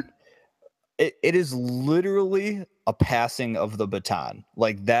then it is literally a passing of the baton.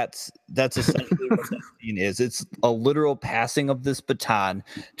 Like that's essentially what that scene is. It's a literal passing of this baton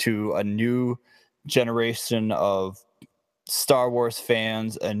to a new generation of Star Wars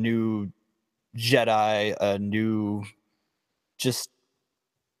fans, a new Jedi, a new just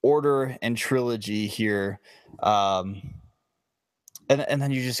order and trilogy here. And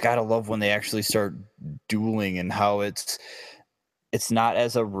then you just gotta love when they actually start dueling and how it's it's not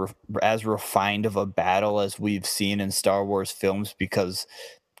as refined of a battle as we've seen in Star Wars films, because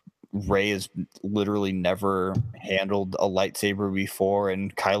Rey has literally never handled a lightsaber before,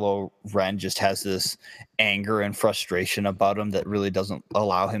 and Kylo Ren just has this anger and frustration about him that really doesn't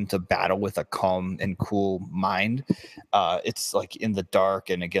allow him to battle with a calm and cool mind. It's like in the dark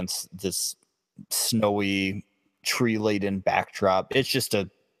and against this snowy, tree-laden backdrop. It's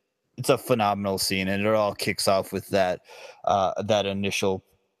a phenomenal scene, and it all kicks off with that initial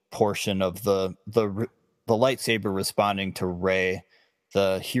portion of the lightsaber responding to Rey,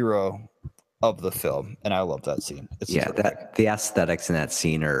 the hero of the film, and I love that scene. It's terrific. that the aesthetics in that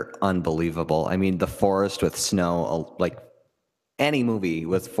scene are unbelievable. I mean, the forest with snow, like any movie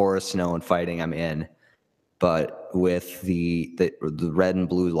with forest, snow, and fighting, I'm in. But with the red and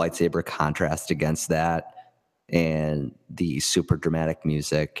blue lightsaber contrast against that, and the super dramatic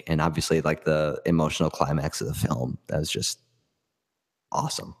music, and obviously like the emotional climax of the film, that was just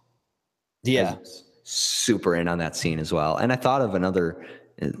awesome. Yeah. Super in on that scene as well. And I thought of another,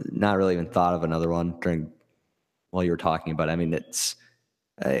 not really even thought of another one while you were talking, but I mean, it's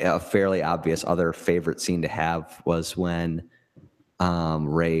a fairly obvious other favorite scene to have was when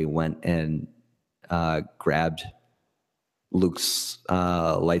Rey went and grabbed Luke's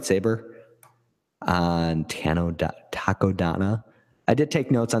lightsaber on Takodana. I did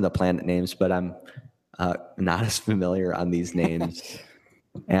take notes on the planet names, but I'm not as familiar on these names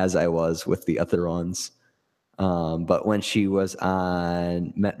as I was with the other ones. But when she was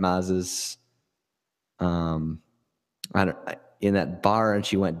on Met Maz's in that bar, and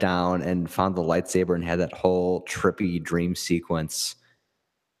she went down and found the lightsaber and had that whole trippy dream sequence,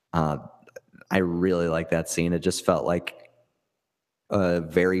 I really like that scene. It just felt like a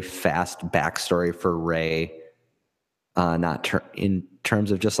very fast backstory for Rey, in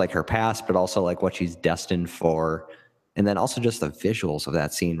terms of just like her past, but also like what she's destined for. And then also just the visuals of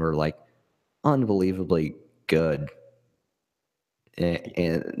that scene were like unbelievably good.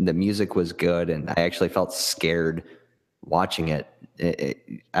 And the music was good, and I actually felt scared watching it.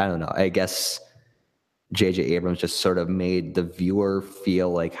 I don't know. I guess J.J. Abrams just sort of made the viewer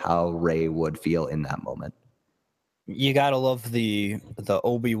feel like how Rey would feel in that moment. You gotta love the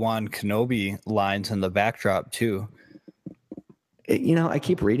Obi-Wan Kenobi lines in the backdrop too. I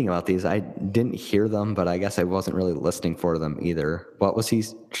keep reading about these. I didn't hear them, but I guess I wasn't really listening for them either. What was he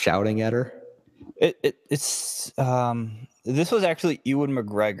shouting at her? It's this was actually Ewan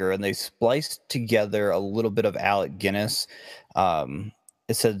McGregor, and they spliced together a little bit of Alec Guinness. It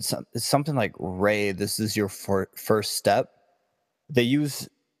said it's something like, Rey, this is your first step. They use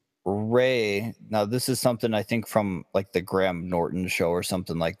Rey. Now, this is something I think from like the Graham Norton show or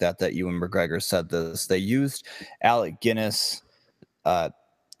something like that Ewan McGregor said this. They used Alec Guinness.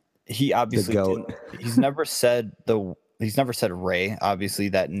 He obviously didn't, he's never said Rey, obviously,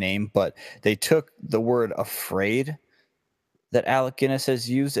 that name, but they took the word afraid that Alec Guinness has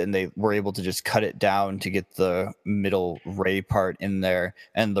used, and they were able to just cut it down to get the middle Rey part in there,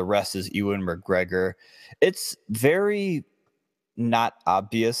 and the rest is Ewan McGregor. It's very not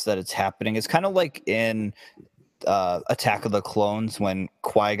obvious that it's happening. It's kind of like in Attack of the Clones when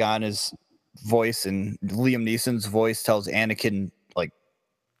Qui-Gon's voice and Liam Neeson's voice tells Anakin, like,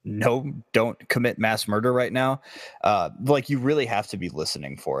 no, don't commit mass murder right now. Like, you really have to be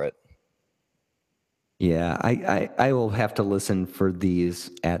listening for it. Yeah, I will have to listen for these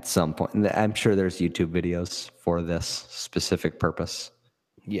at some point. I'm sure there's YouTube videos for this specific purpose.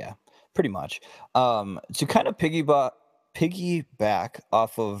 Yeah, pretty much. To kind of piggyback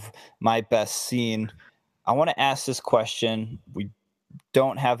off of my best scene, I want to ask this question. We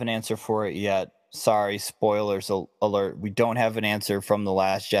don't have an answer for it yet. Sorry, spoilers alert. We don't have an answer from The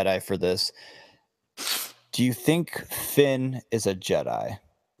Last Jedi for this. Do you think Finn is a Jedi?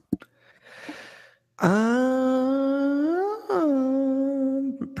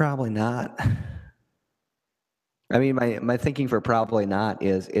 Probably not. I mean, my thinking for probably not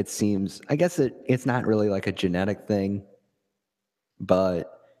is it seems, I guess it's not really like a genetic thing,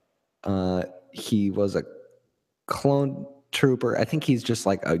 but he was a clone trooper. I think he's just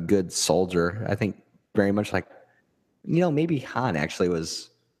like a good soldier. I think very much like, maybe Han actually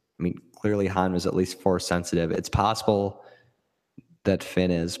was, I mean, clearly Han was at least force sensitive. It's possible that Finn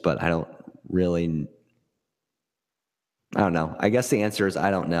is, but I don't know. I guess the answer is I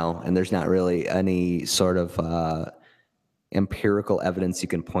don't know. And there's not really any sort of empirical evidence you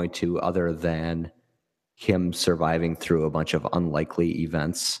can point to other than him surviving through a bunch of unlikely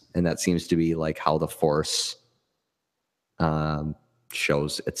events. And that seems to be like how the Force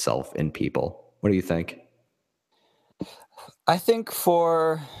shows itself in people. What do you think? I think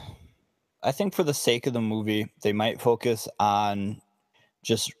for I think for the sake of the movie, they might focus on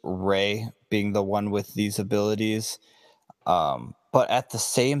just Ray being the one with these abilities. But at the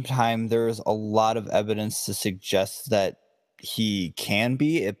same time, there's a lot of evidence to suggest that he can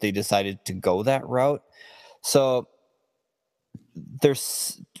be if they decided to go that route. So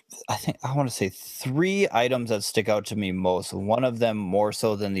there's, I think, I want to say 3 items that stick out to me most. One of them more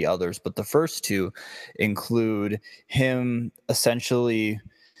so than the others, but the first 2 include him essentially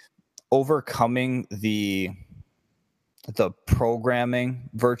overcoming the programming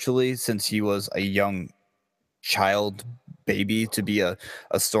virtually since he was a young child baby to be a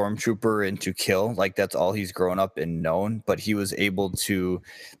stormtrooper and to kill. Like, that's all he's grown up and known, but he was able to,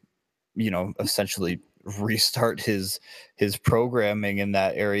 essentially restart his programming in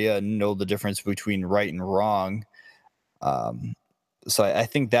that area and know the difference between right and wrong. So I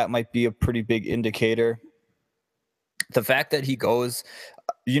think that might be a pretty big indicator. The fact that he goes,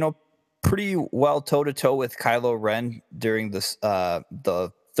 pretty well toe-to-toe with Kylo Ren during this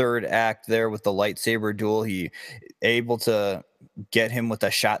the third act there with the lightsaber duel. He able to get him with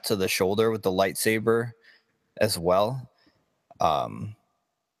a shot to the shoulder with the lightsaber as well.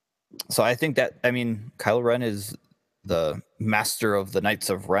 So I think that, Kylo Ren is the master of the Knights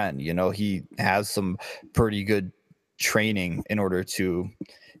of Ren. He has some pretty good training in order to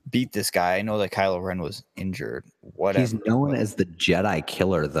beat this guy. I know that Kylo Ren was injured. Whatever. He's known as the Jedi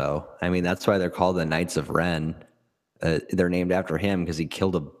Killer, though. That's why they're called the Knights of Ren. They're named after him because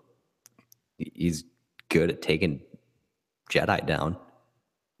he's good at taking Jedi down.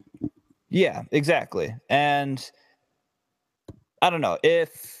 Yeah, exactly. And I don't know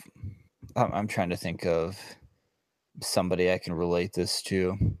if I'm trying to think of somebody I can relate this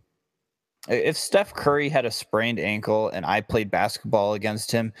to. If Steph Curry had a sprained ankle and I played basketball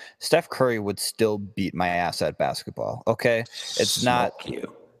against him, Steph Curry would still beat my ass at basketball. Okay. It's not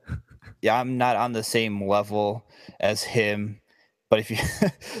you. Yeah, I'm not on the same level as him, but if you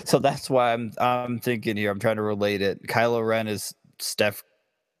so that's why I'm thinking here, I'm trying to relate it. Kylo Ren is Steph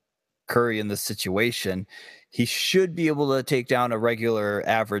Curry in this situation. He should be able to take down a regular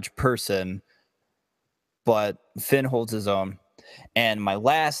average person, but Finn holds his own. And my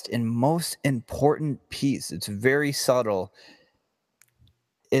last and most important piece, it's very subtle,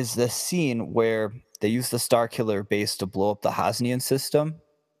 is the scene where they use the Starkiller base to blow up the Hosnian system.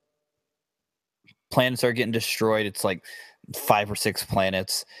 Planets are getting destroyed. It's like 5 or 6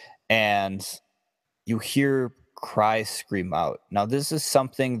 planets. And you hear cries scream out. Now, this is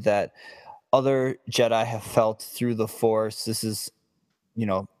something that other Jedi have felt through the Force. This is,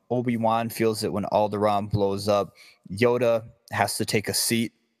 Obi-Wan feels it when Alderaan blows up. Yoda has to take a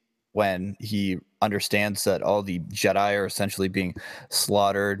seat when he understands that all the Jedi are essentially being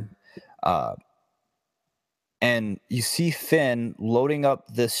slaughtered. And you see Finn loading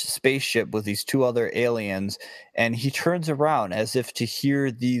up this spaceship with these 2 other aliens, and he turns around as if to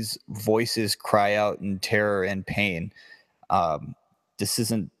hear these voices cry out in terror and pain. This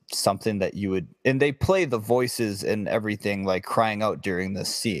isn't something that you would, and they play the voices and everything like crying out during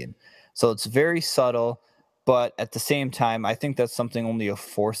this scene. So it's very subtle, but at the same time, I think that's something only a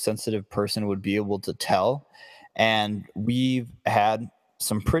Force sensitive person would be able to tell. And we've had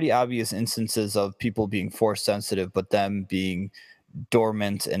some pretty obvious instances of people being Force sensitive, but them being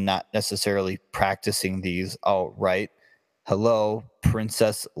dormant and not necessarily practicing these outright. Hello,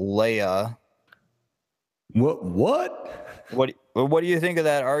 Princess Leia. What? What do you think of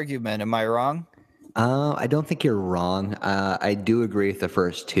that argument? Am I wrong? I don't think you're wrong. I do agree with the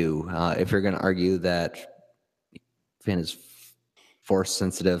first 2. If you're going to argue that Finn is Force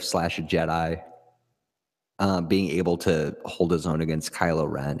sensitive / a Jedi, being able to hold his own against Kylo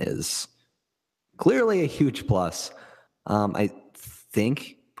Ren is clearly a huge plus. I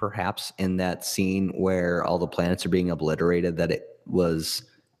think perhaps in that scene where all the planets are being obliterated, that it was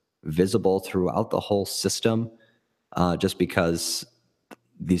visible throughout the whole system, just because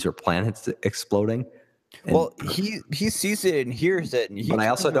these are planets exploding. Well, he sees it and hears it, and but I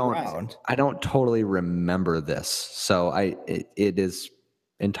also don't totally remember this, so it is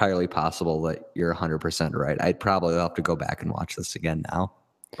entirely possible that you're 100% right. I'd probably have to go back and watch this again now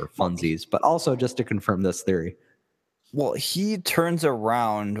for funsies, but also just to confirm this theory. Well, he turns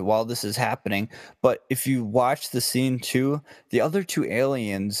around while this is happening, but if you watch the scene too, the other 2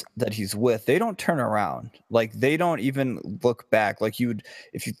 aliens that he's with, they don't turn around. Like, they don't even look back. Like,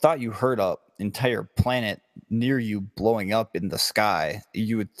 if you thought you heard an entire planet near you blowing up in the sky,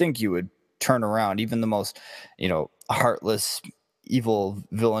 you would think you would turn around. Even the most, heartless, evil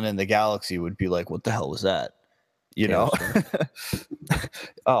villain in the galaxy would be like, what the hell was that? Sure.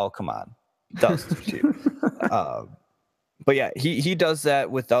 Oh, come on. That was too cheap. But yeah, he does that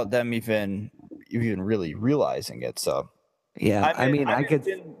without them even really realizing it. So Yeah, I mean, I could.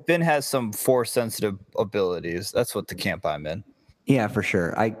 Ben has some force sensitive abilities. That's what the camp I'm in. Yeah, for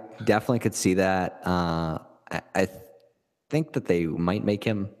sure. I definitely could see that. I think that they might make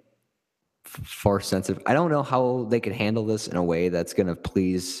him force sensitive. I don't know how they could handle this in a way that's going to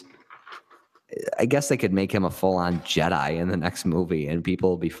please. I guess they could make him a full-on Jedi in the next movie, and people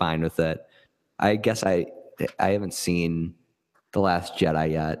will be fine with it. I guess I haven't seen The Last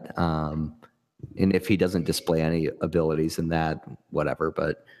Jedi yet, and if he doesn't display any abilities in that, whatever.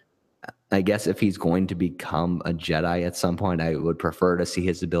 But I guess if he's going to become a Jedi at some point, I would prefer to see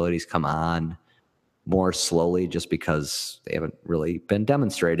his abilities come on more slowly, just because they haven't really been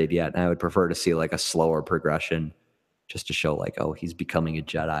demonstrated yet. And I would prefer to see like a slower progression, just to show like, oh, he's becoming a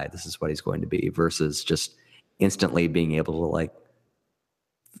Jedi. This is what he's going to be, versus just instantly being able to like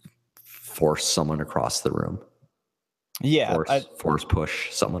force someone across the room. Yeah, Force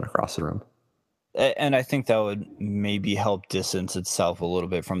push someone across the room. and I think that would maybe help distance itself a little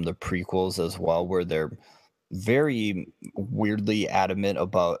bit from the prequels as well, where they're very weirdly adamant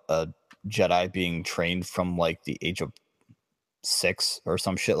about a Jedi being trained from like the age of 6 or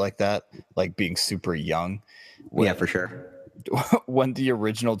some shit like that, like being super young. Yeah, for sure. When the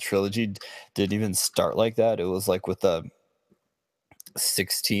original trilogy didn't even start like that, it was like with a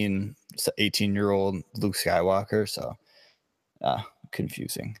 16, 18-year-old Luke Skywalker. So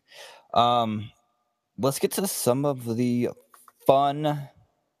confusing. Let's get to some of the fun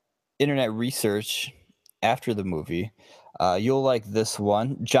internet research after the movie. You'll like this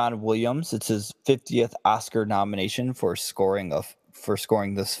one. John Williams, it's his 50th Oscar nomination for scoring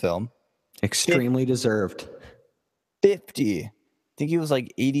this film. Extremely deserved. 50. I think he was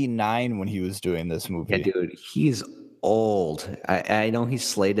like 89 when he was doing this movie. Yeah, dude, he's old. I know he's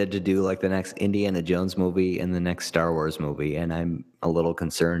slated to do like the next Indiana Jones movie and the next Star Wars movie, and I'm a little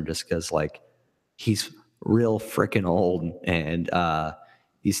concerned just because like he's real freaking old, and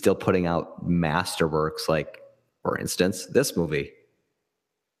he's still putting out masterworks. Like, for instance, this movie.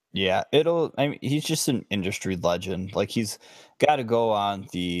 Yeah, he's just an industry legend. Like, he's got to go on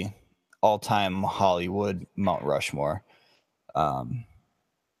the all-time Hollywood Mount Rushmore.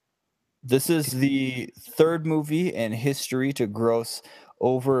 This is the third movie in history to gross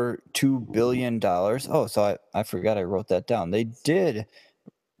over $2 billion. Oh, so I forgot I wrote that down. They did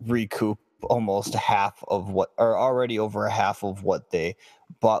recoup almost half of already over half of what they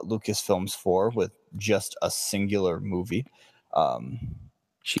bought Lucasfilms for with just a singular movie.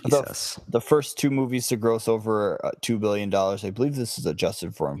 Jesus. The first two movies to gross over $2 billion. I believe this is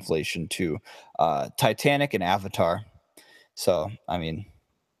adjusted for inflation too. Titanic and Avatar. So, I mean...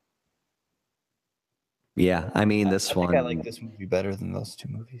 Yeah, I mean, I think I like this movie better than those two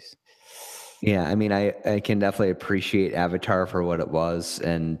movies. Yeah, I mean, I can definitely appreciate Avatar for what it was,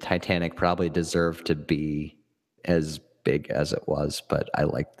 and Titanic probably deserved to be as big as it was, but I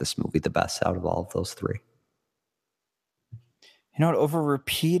like this movie the best out of all of those three. You know what? Over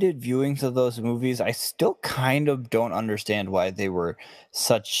repeated viewings of those movies, I still kind of don't understand why they were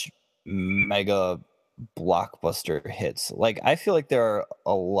such mega blockbuster hits. Like, I feel like there are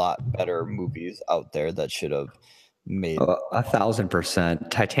a lot better movies out there that should have made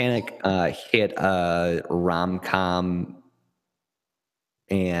 1,000%. Titanic hit a rom-com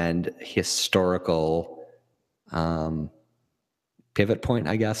and historical pivot point,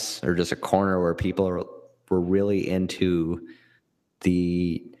 I guess, or just a corner where people were really into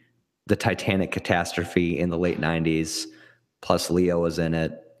the Titanic catastrophe in the late 90s. Plus, Leo was in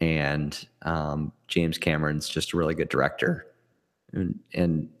it, and James Cameron's just a really good director.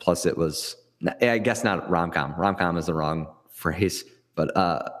 And plus, it was, I guess, not rom-com. Rom-com is the wrong phrase, but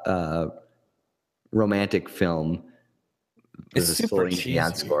romantic film. It's super cheesy.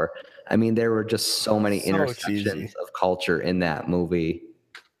 Score. I mean, there were just so many intersections cheesy of culture in that movie,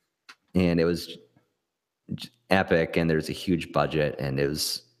 and it was epic. And there's a huge budget, and it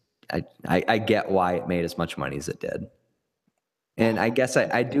was. I get why it made as much money as it did, and I guess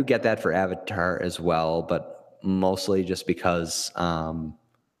I do get that for Avatar as well, but mostly just because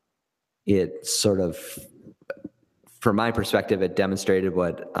it sort of, from my perspective, it demonstrated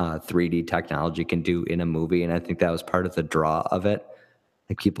what 3D technology can do in a movie, and I think that was part of the draw of it.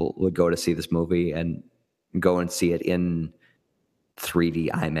 Like, people would go to see this movie and go and see it in 3D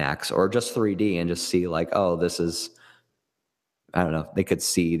IMAX or just 3D and just see like, oh, this is, I don't know, they could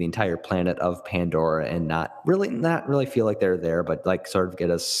see the entire planet of Pandora and not really feel like they're there, but like sort of get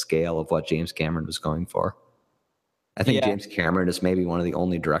a scale of what James Cameron was going for. I think James Cameron is maybe one of the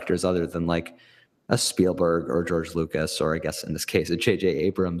only directors other than like a Spielberg or George Lucas, or I guess in this case, a J.J.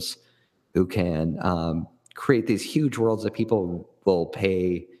 Abrams, who can create these huge worlds that people will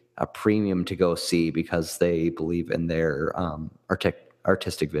pay a premium to go see because they believe in their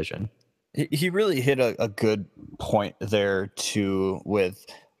artistic vision. He really hit a good point there too with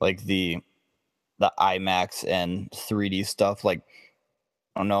like the IMAX and 3D stuff. Like,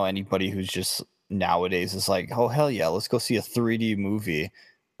 I don't know anybody who's just nowadays is like, oh hell yeah, let's go see a 3D movie.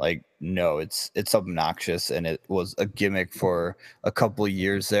 Like, no, it's obnoxious, and it was a gimmick for a couple of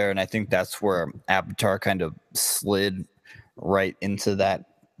years there, and I think that's where Avatar kind of slid right into that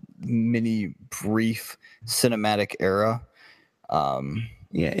mini brief cinematic era.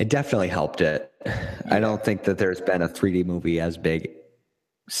 Yeah, it definitely helped it. I don't think that there's been a 3D movie as big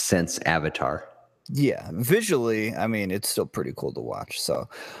since Avatar. Yeah, visually, I mean, it's still pretty cool to watch. So,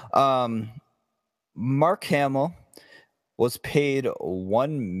 Mark Hamill was paid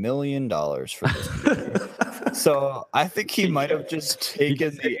 $1 million for this movie. So I think he might have just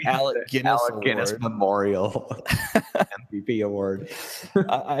taken the Alec Guinness Award. Memorial MVP award.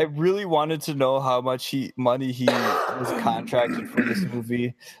 I really wanted to know how much money he was contracted for this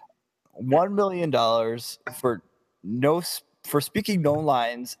movie. $1 million for speaking no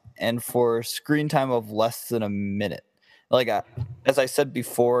lines and for screen time of less than a minute. Like, as I said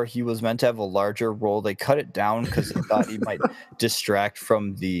before, he was meant to have a larger role. They cut it down because they thought he might distract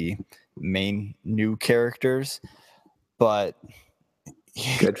from the main new characters. But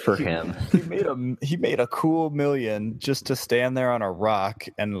good for him. He made a cool $1 million just to stand there on a rock,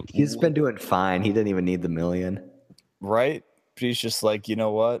 and he's been doing fine. He didn't even need the $1 million, right? But he's just like, you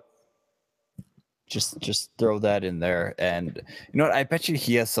know what? Just throw that in there. And you know what? I bet you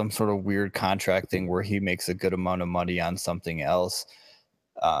he has some sort of weird contract thing where he makes a good amount of money on something else.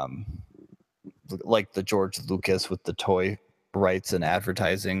 Like the George Lucas with the toy rights and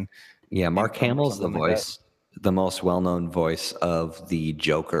advertising. Yeah, Mark Hamill's the voice, the most well-known voice of the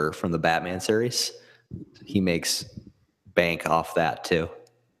Joker from the Batman series. He makes bank off that too.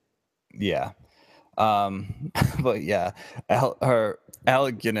 Yeah. But yeah,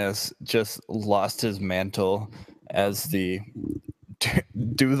 Alec Guinness just lost his mantle as the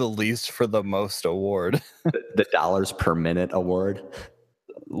do the least for the most award. The dollars per minute award.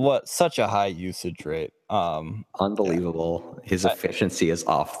 What, such a high usage rate. Unbelievable. Yeah. His efficiency is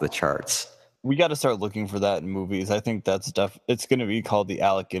off the charts. We got to start looking for that in movies. I think that's it's going to be called the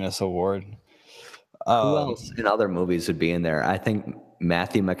Alec Guinness Award. Who else in other movies would be in there? I think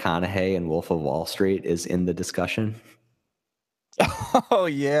Matthew McConaughey in Wolf of Wall Street is in the discussion. Oh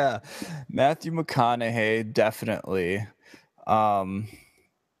yeah, Matthew McConaughey, definitely. Gosh,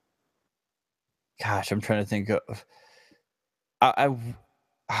 I'm trying to think of. I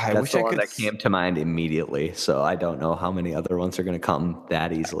That's wish the I one could. That came to mind immediately. So I don't know how many other ones are going to come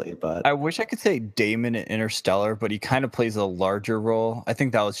that easily. But I wish I could say Damon in Interstellar, but he kind of plays a larger role. I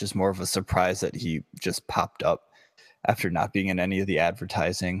think that was just more of a surprise that he just popped up after not being in any of the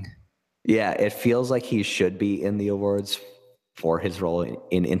advertising. Yeah, it feels like he should be in the awards for his role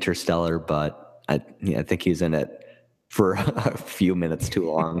in Interstellar, but I think he's in it for a few minutes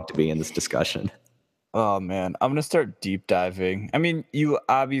too long to be in this discussion. Oh man, I'm gonna start deep diving. I mean, you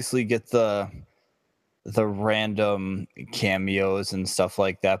obviously get the random cameos and stuff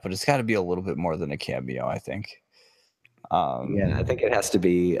like that, but it's got to be a little bit more than a cameo, I think. Yeah, I think it has to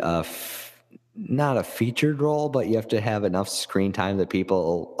be not a featured role, but you have to have enough screen time that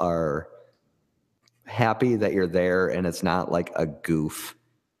people are happy that you're there and it's not like a goof.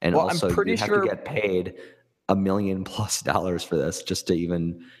 And well, also you have to get paid $1 million+ for this just to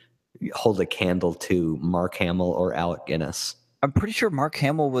even hold a candle to Mark Hamill or Alec Guinness. I'm pretty sure Mark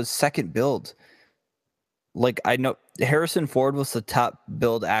Hamill was second billed. Like, I know Harrison Ford was the top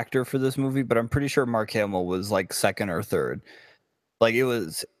billed actor for this movie, but I'm pretty sure Mark Hamill was like second or third. Like it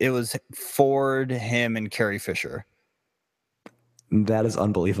was Ford, him, and Carrie Fisher. That is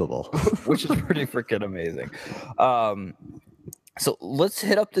unbelievable. Which is pretty freaking amazing. So let's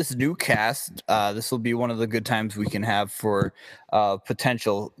hit up this new cast. This will be one of the good times we can have for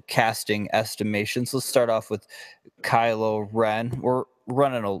potential casting estimations. Let's start off with Kylo Ren. We're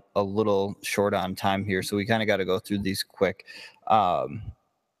running a little short on time here, so we kind of got to go through these quick. Kylo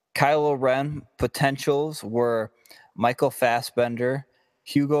Ren potentials were Michael Fassbender,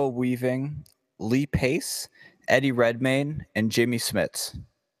 Hugo Weaving, Lee Pace, Eddie Redmayne, and Jimmy Smits.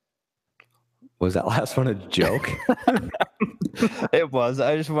 Was that last one a joke? It was.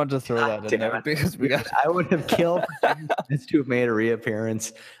 I just wanted to throw that in there because I would have killed Jimmy Smits to have made a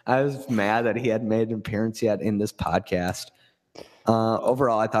reappearance. I was mad that he hadn't made an appearance yet in this podcast.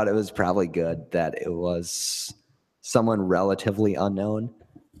 Overall, I thought it was probably good that it was someone relatively unknown.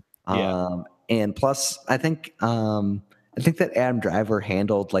 Yeah. And plus, I think that Adam Driver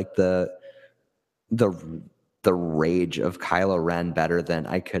handled like the the the rage of Kylo Ren better than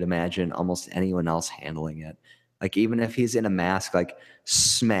I could imagine almost anyone else handling it. Like even if he's in a mask, like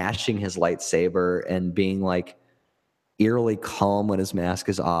smashing his lightsaber and being like eerily calm when his mask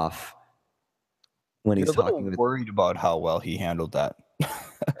is off. When You're he's a little talking with, worried about how well he handled that.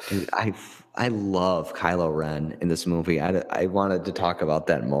 dude, I love Kylo Ren in this movie. I wanted to talk about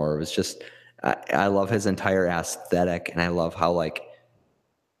that more. It was just I love his entire aesthetic, and I love how like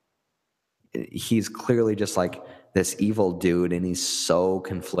he's clearly just like this evil dude, and he's so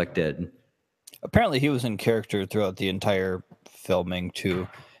conflicted. Apparently, he was in character throughout the entire filming too,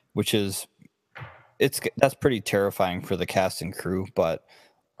 which is that's pretty terrifying for the cast and crew, but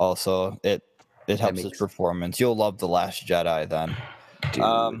also it helps his makes performance. You'll love The Last Jedi then. dude.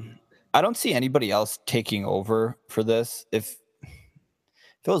 I don't see anybody else taking over for this. If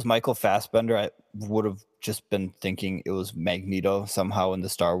it was Michael Fassbender, I would have just been thinking it was Magneto somehow in the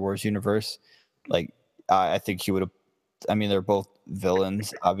Star Wars universe. Like I think he would have. I mean, they're both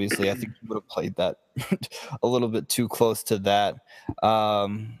villains, obviously. I think he would have played that a little bit too close to that.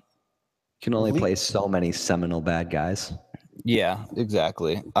 Can only Le- play so many seminal bad guys. Yeah,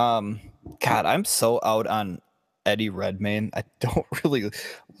 exactly. God, I'm so out on Eddie Redmayne. I don't really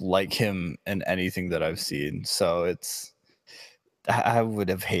like him in anything that I've seen. So I would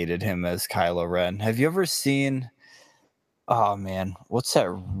have hated him as Kylo Ren. Have you ever seen, oh man, what's that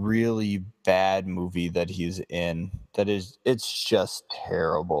really bad movie that he's in? It's just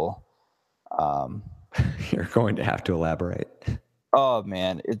terrible. You're going to have to elaborate. Oh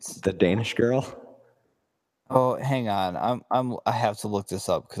man, it's The Danish girl? oh hang on. I have to look this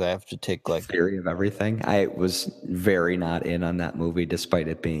up because I have to take like Theory of Everything. I was very not in on that movie despite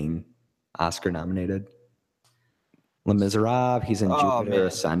it being Oscar nominated. Les Miserables, he's in oh Jupiter man.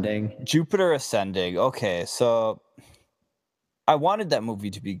 Ascending. Jupiter Ascending. Okay, so I wanted that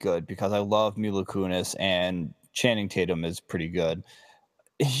movie to be good because I love Mila Kunis and Channing Tatum is pretty good.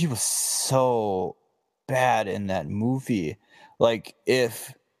 He was so bad in that movie. Like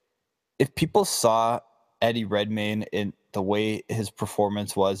if people saw Eddie Redmayne in the way his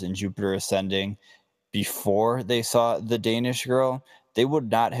performance was in Jupiter Ascending before they saw The Danish Girl, they would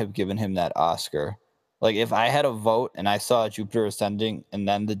not have given him that Oscar. Like if I had a vote and I saw Jupiter Ascending and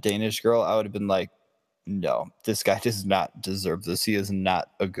then The Danish Girl, I would have been like, no, this guy does not deserve this. He is not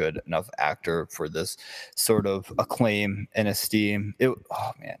a good enough actor for this sort of acclaim and esteem.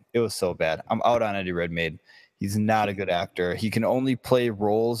 Oh man, it was so bad. I'm out on Eddie Redmayne. He's not a good actor. He can only play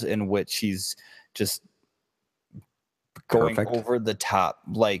roles in which he's just going Perfect. over the top.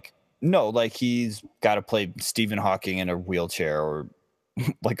 Like no, like he's got to play Stephen Hawking in a wheelchair or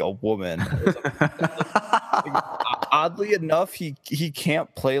like a woman. Oddly enough, he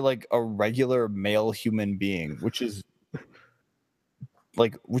can't play like a regular male human being, which is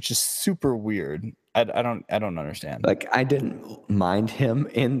super weird. I don't understand. Like I didn't mind him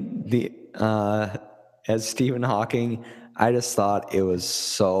in the as Stephen Hawking. I just thought it was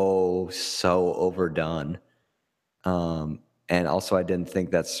so overdone. And also I didn't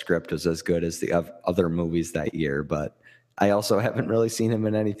think that script was as good as the other movies that year, but I also haven't really seen him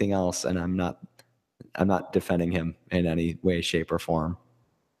in anything else, and I'm not defending him in any way, shape, or form.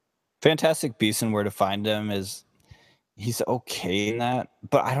 Fantastic Beasts and Where to Find Him he's okay in that,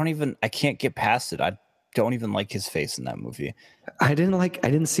 but I can't get past it. I don't even like his face in that movie. I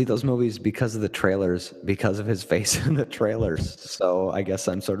didn't see those movies because of the trailers, because of his face in the trailers. So I guess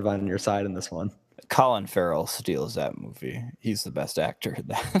I'm sort of on your side in this one. Colin Farrell steals that movie. He's the best actor in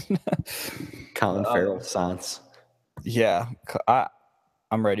that. Colin Farrell sans. Yeah,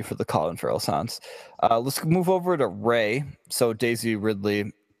 I'm ready for the Colin Farrell sans. Let's move over to Rey. So Daisy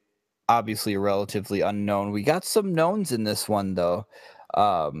Ridley, obviously relatively unknown. We got some knowns in this one though.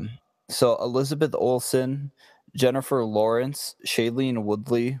 So Elizabeth Olsen, Jennifer Lawrence, Shailene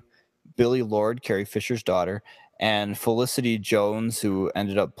Woodley, Billie Lourd, Carrie Fisher's daughter, and Felicity Jones, who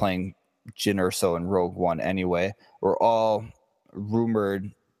ended up playing Jyn Erso in Rogue One anyway, were all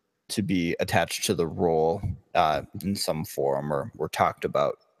rumored to be attached to the role in some form or were talked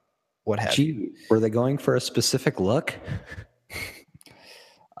about. What have you? Were they going for a specific look?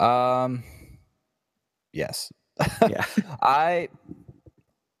 Yes. Yeah.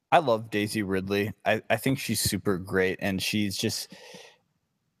 I love Daisy Ridley. I think she's super great, and she's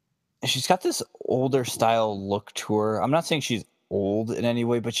got this older style look to her. I'm not saying she's old in any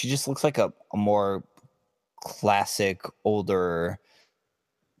way, but she just looks like a more classic, older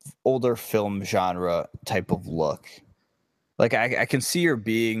film genre type of look. Like I can see her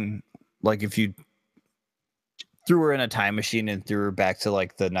being like if you threw her in a time machine and threw her back to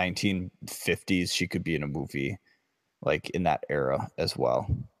like the 1950s, she could be in a movie. like in that era as well.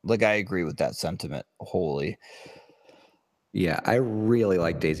 Like I agree with that sentiment wholly. Yeah, I really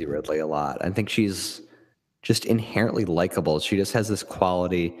like Daisy Ridley a lot. I think she's just inherently likable. She just has this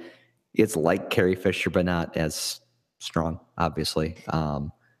quality. It's like Carrie Fisher, but not as strong, obviously.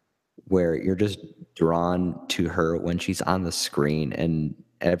 Where you're just drawn to her when she's on the screen, and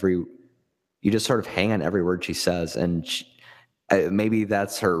you just sort of hang on every word she says. And maybe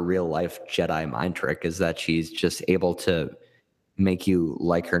that's her real life Jedi mind trick, is that she's just able to make you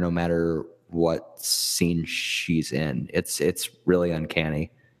like her no matter what scene she's in. It's really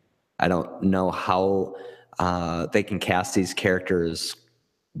uncanny. I don't know how they can cast these characters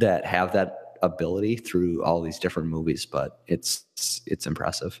that have that ability through all these different movies, but it's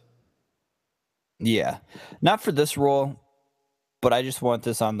impressive. Yeah. Not for this role, but I just want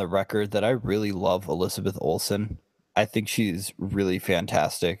this on the record that I really love Elizabeth Olsen. I think she's really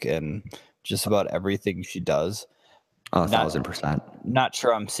fantastic in just about everything she does. Oh, Not 1,000%. not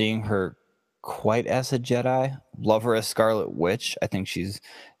sure I'm seeing her quite as a Jedi. Love her as Scarlet Witch. I think she's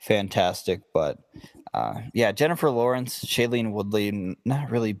fantastic. But yeah, Jennifer Lawrence, Shailene Woodley, not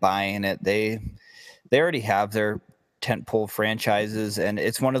really buying it. They already have their tentpole franchises, and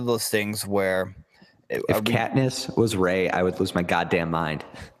it's one of those things where If Katniss was Rey, I would lose my goddamn mind.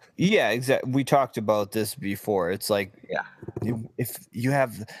 yeah, exactly. We talked about this before. It's like Yeah. if you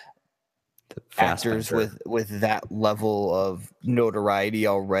have actors Fassbender. with that level of notoriety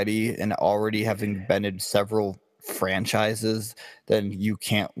already and already having been in several franchises, then you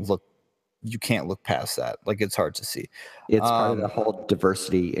can't look past that. Like it's hard to see. It's part of the whole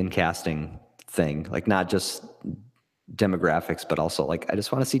diversity in casting thing, like not just demographics, but also like I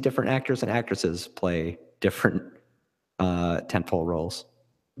just want to see different actors and actresses play different tentpole roles.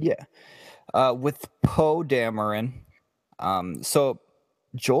 Yeah. With Poe Dameron, so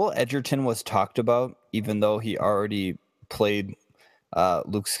Joel Edgerton was talked about, even though he already played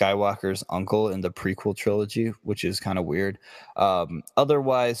Luke Skywalker's uncle in the prequel trilogy, which is kind of weird.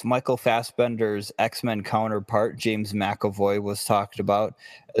 Otherwise, Michael Fassbender's X-Men counterpart, James McAvoy, was talked about,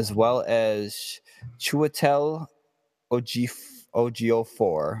 as well as Chiwetel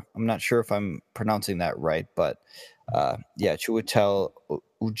Ejiofor. I'm not sure if I'm pronouncing that right, but yeah, Chiwetel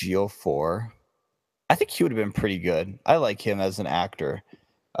Ejiofor. I think he would have been pretty good. I like him as an actor.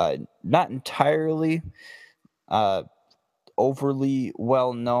 Not entirely overly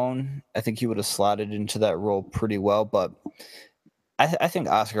well known. I think he would have slotted into that role pretty well, but I think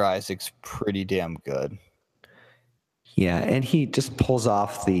Oscar Isaac's pretty damn good. Yeah, and he just pulls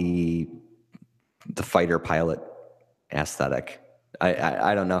off the fighter pilot aesthetic.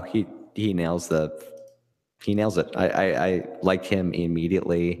 I don't know. He nails it. I liked him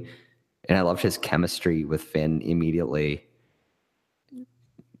immediately, and I loved his chemistry with Finn immediately.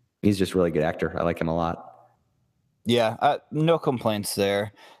 He's just a really good actor. I like him a lot. Yeah, no complaints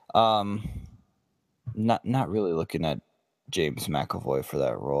there. Not really looking at James McAvoy for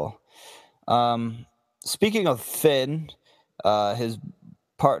that role. Speaking of Finn, his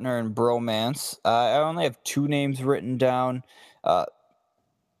partner in bromance, I only have two names written down.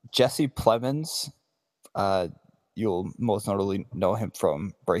 Jesse Plemons. You'll most notably know him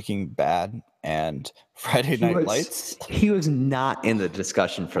from Breaking Bad and Friday Night Lights. He was not in the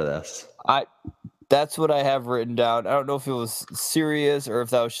discussion for this. That's what I have written down. I don't know if it was serious or if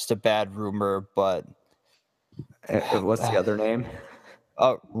that was just a bad rumor, but What's the other name?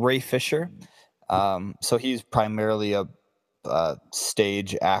 Ray Fisher. So he's primarily a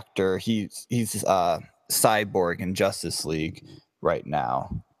stage actor. He's Cyborg in Justice League right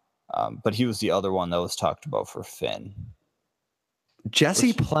now. But he was the other one that was talked about for Finn.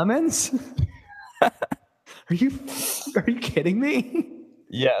 Jesse Plemons? Are you kidding me?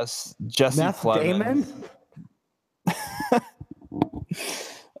 Yes, Jesse Plemons. Damon?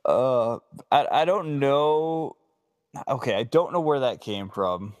 I don't know. Okay, I don't know where that came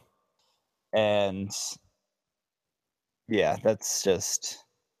from. And yeah, that's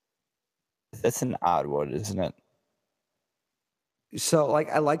an odd one, isn't it? So, like,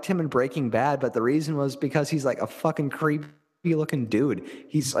 I liked him in Breaking Bad, but the reason was because he's like a fucking creepy looking dude.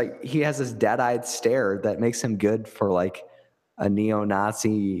 He's like, he has this dead-eyed stare that makes him good for like a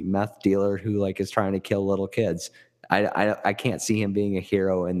neo-Nazi meth dealer who like is trying to kill little kids. I can't see him being a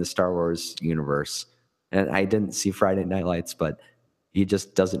hero in the Star Wars universe. And I didn't see Friday Night Lights, but he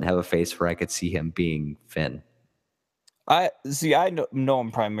just doesn't have a face where I could see him being Finn. I know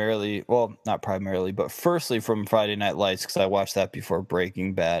him primarily, well, not primarily, but firstly from Friday Night Lights, because I watched that before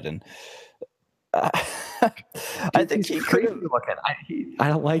Breaking Bad, and I think he could have. Looking. I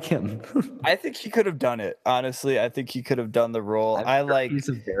don't like him. I think he could have done it. Honestly, I think he could have done the role. He's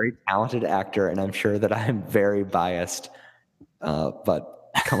a very talented actor, and I'm sure that I'm very biased.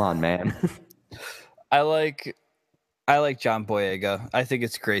 But come on, man. I like John Boyega. I think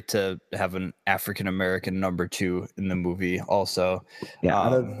it's great to have an African American number 2 in the movie. Also, Yeah,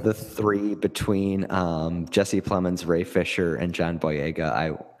 out of the three between Jesse Plemons, Ray Fisher, and John Boyega,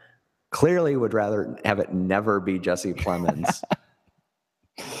 I clearly would rather have it never be Jesse Plemons.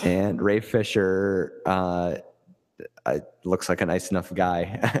 And Ray Fisher looks like a nice enough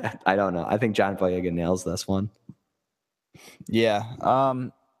guy. I don't know. I think John Boyega nails this one. Yeah.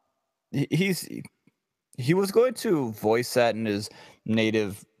 He was going to voice that in his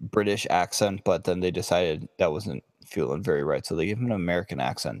native British accent, but then they decided that wasn't feeling very right, so they gave him an American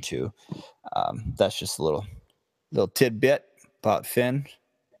accent too. That's just a little tidbit about Finn.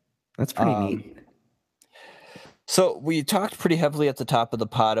 That's pretty neat. So we talked pretty heavily at the top of the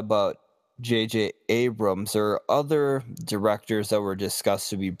pod about J.J. Abrams. There are other directors that were discussed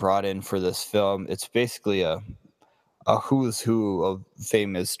to be brought in for this film. It's basically a who's who of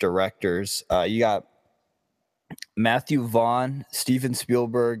famous directors. You got Matthew Vaughn, Steven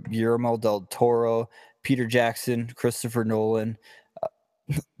Spielberg, Guillermo del Toro, Peter Jackson, Christopher Nolan,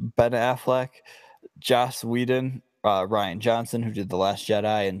 Ben Affleck, Joss Whedon, Rian Johnson, who did The Last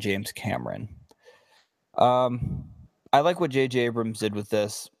Jedi, and James Cameron. I like what J.J. Abrams did with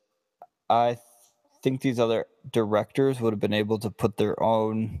this. I think these other directors would have been able to put their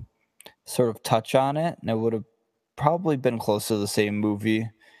own sort of touch on it, and it would have probably been close to the same movie.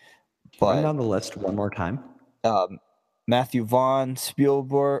 Run down the list one more time. Matthew Vaughn,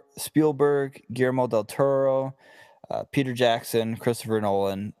 Spielberg, Guillermo del Toro, Peter Jackson, Christopher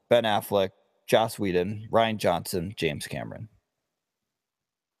Nolan, Ben Affleck, Joss Whedon, Rian Johnson, James Cameron.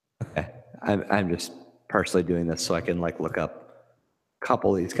 Okay, I'm just partially doing this so I can look up a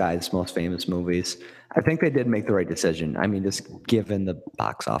couple of these guys' most famous movies. I think they did make the right decision. I mean, just given the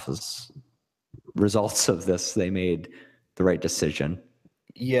box office results of this, they made the right decision.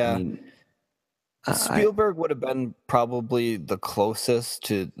 Yeah. I mean, Spielberg would have been probably the closest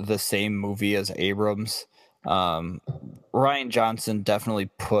to the same movie as Abrams. Rian Johnson definitely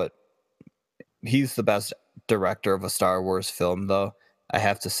he's the best director of a Star Wars film, though, I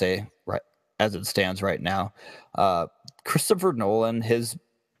have to say, right as it stands right now. Christopher Nolan, his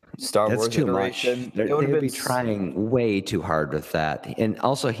Star Wars too iteration, much. They would be trying way too hard with that, and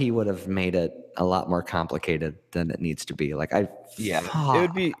also he would have made it a lot more complicated than it needs to be. It would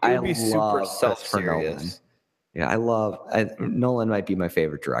be super self-serious. Yeah, Nolan might be my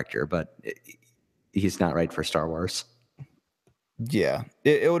favorite director, but he's not right for Star Wars. Yeah,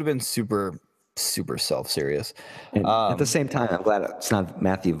 it would have been super self-serious. And at the same time, I'm glad it's not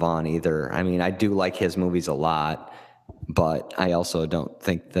Matthew Vaughn either. I mean, I do like his movies a lot, but I also don't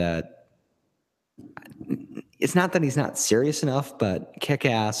think that it's not that he's not serious enough, but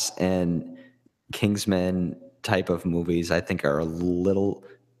Kick-Ass and Kingsman type of movies, I think, are a little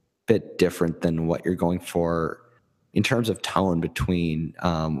bit different than what you're going for in terms of tone between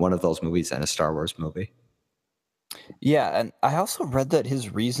one of those movies and a Star Wars movie. Yeah, and I also read that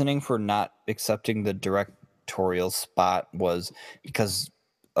his reasoning for not accepting the directorial spot was because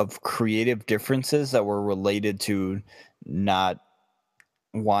of creative differences that were related to not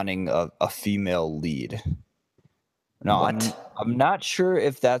wanting a female lead. No, I'm not sure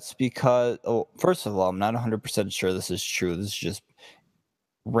if that's because... first of all, I'm not 100% sure this is true. This is just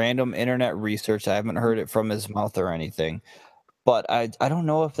random internet research. I haven't heard it from his mouth or anything. But I don't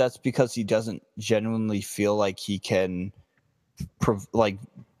know if that's because he doesn't genuinely feel like he can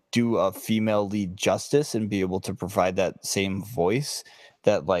do a female lead justice and be able to provide that same voice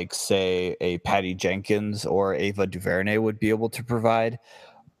that, say, a Patty Jenkins or Ava DuVernay would be able to provide.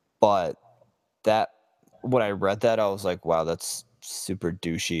 But when I read that, I was like, wow, that's super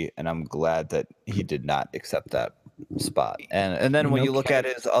douchey, and I'm glad that he did not accept that spot. And then when you look at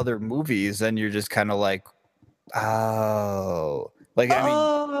his other movies, then you're just kind of like, oh,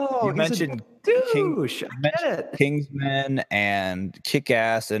 you mentioned Kingsman and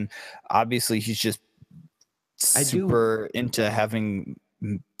Kick-Ass, and obviously he's just super into having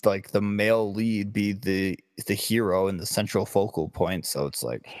the male lead be the hero and the central focal point. So it's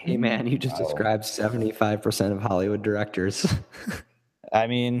like, hey man, you just described 75% of Hollywood directors. I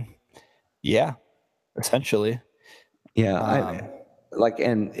mean, yeah, essentially. Yeah,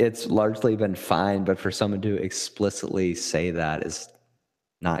 and it's largely been fine, but for someone to explicitly say that is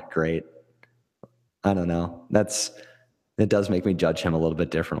not great. I don't know. It does make me judge him a little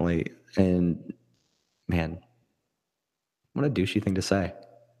bit differently. And man, what a douchey thing to say.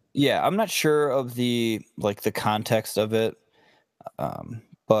 Yeah, I'm not sure of the context of it,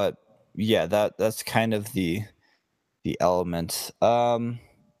 but yeah, that's kind of the element.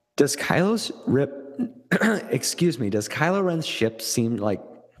 Does Kylo's rip? Excuse me. Does Kylo Ren's ship seem like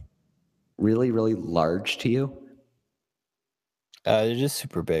really, really large to you? It is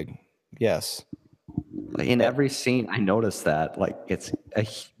super big. Yes. Like in every scene, I noticed that. Like it's a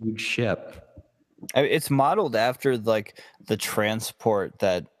huge ship. It's modeled after the transport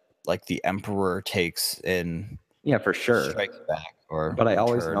that the Emperor takes in Yeah, for sure. Strikes Back or But I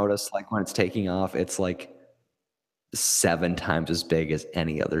always Return. notice like when it's taking off, it's like 7 times as big as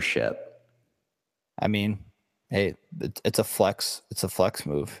any other ship. I mean, hey, it's a flex. It's a flex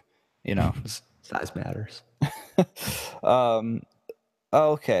move, you know. Size matters.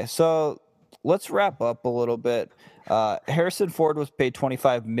 Okay, so let's wrap up a little bit. Harrison Ford was paid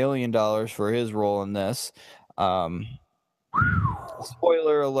 $25 million for his role in this. Um,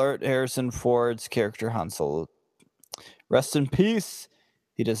 Spoiler alert: Harrison Ford's character Han Solo, rest in peace.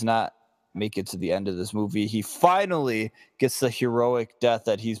 He does not make it to the end of this movie. He finally gets the heroic death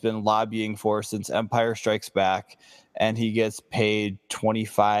that he's been lobbying for since Empire Strikes Back, and he gets paid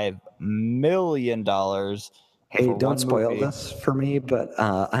 $25 million Hey, for don't one spoil movie. this for me, but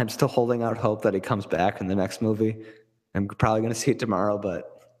I'm still holding out hope that he comes back in the next movie. I'm probably going to see it tomorrow,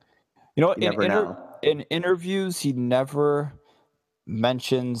 but You know, you never know. in interviews, he never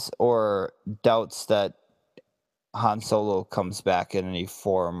mentions or doubts that Han Solo comes back in any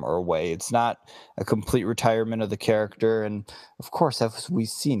form or way. It's not a complete retirement of the character, and of course, as we've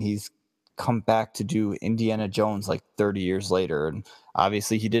seen, he's come back to do Indiana Jones 30 years later, and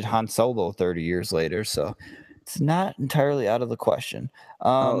obviously, he did Han Solo 30 years later. So it's not entirely out of the question.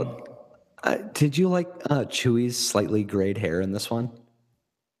 Oh, did you like Chewie's slightly grayed hair in this one?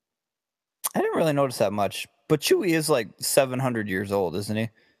 I didn't really notice that much, but Chewie is 700 years old, isn't he?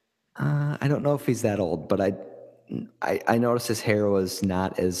 I don't know if he's that old, but I noticed his hair was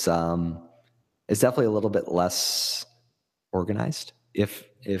not as it's definitely a little bit less organized. If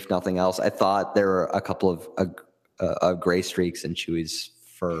nothing else, I thought there were a couple of gray streaks in Chewie's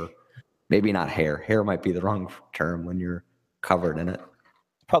fur. Maybe not hair. Hair might be the wrong term when you're covered in it.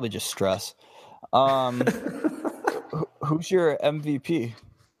 Probably just stress. Um, who's your MVP?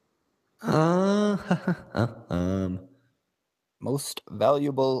 Uh, Most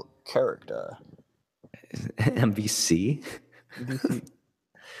valuable character. MVC. MVP.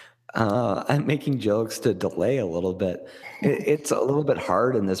 I'm making jokes to delay a little bit. It's a little bit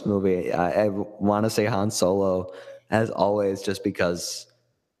hard in this movie. I want to say Han Solo, as always, just because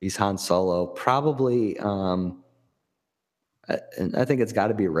he's Han Solo. Probably, I think it's got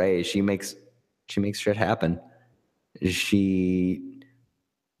to be Rey. She makes shit happen. She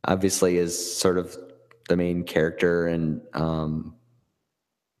obviously is sort of the main character and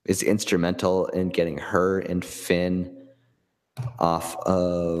is instrumental in getting her and Finn off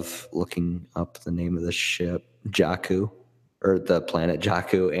of, looking up the name of the ship, Jakku, or the planet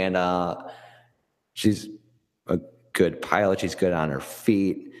Jakku. And she's a good pilot. She's good on her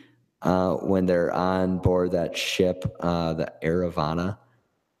feet. When they're on board that ship, the Aravana,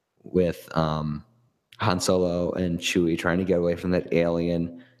 with Han Solo and Chewie trying to get away from that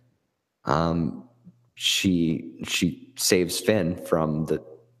alien, she saves Finn from the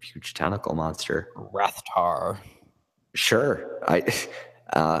huge tentacle monster. Rathtar. Sure,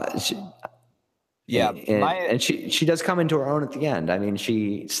 Yeah, and she does come into her own at the end. I mean,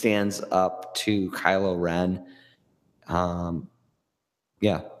 she stands up to Kylo Ren.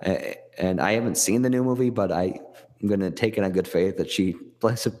 Yeah, and I haven't seen the new movie, but I'm going to take it on good faith that she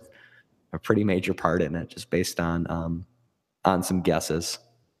plays a pretty major part in it, just based on some guesses.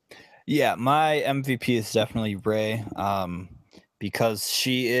 yeah, my MVP is definitely Rey, because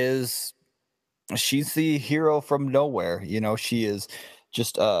she's the hero from nowhere. You know, she is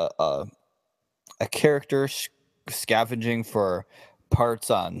just a character scavenging for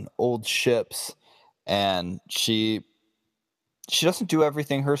parts on old ships, and she doesn't do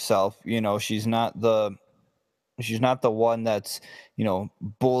everything herself. You know, she's not the one that's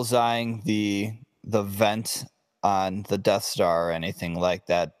bullseyeing the vent on the Death Star or anything like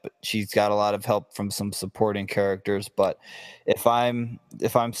that, but she's got a lot of help from some supporting characters. But if I'm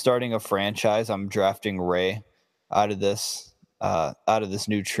starting a franchise, I'm drafting Rey out of this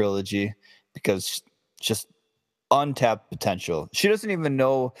new trilogy, because just untapped potential. She doesn't even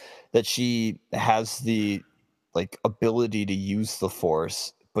know that she has the ability to use the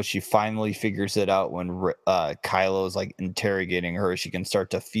Force, but she finally figures it out when Kylo is interrogating her. She can start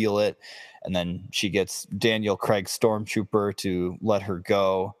to feel it, and then she gets Daniel Craig Stormtrooper to let her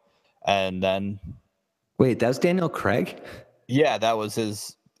go, and then Wait, that was Daniel Craig? yeah, that was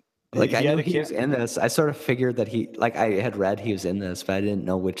his Like I He knew had a he was in this. I sort of figured that I had read he was in this, but I didn't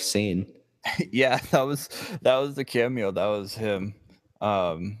know which scene. yeah, that was the cameo. That was him.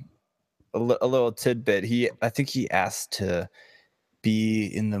 Um, a little tidbit. I think he asked to be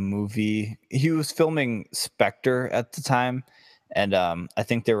in the movie. He was filming Spectre at the time, and I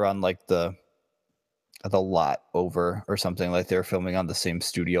think they were on like the lot over or something. Like they were filming on the same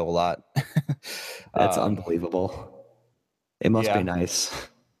studio lot. That's um, unbelievable. It must be yeah, nice.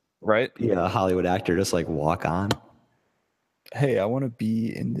 right. Yeah, a Hollywood actor just like walk on. Hey, I want to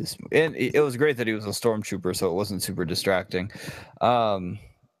be in this and it was great that he was a stormtrooper, so it wasn't super distracting. um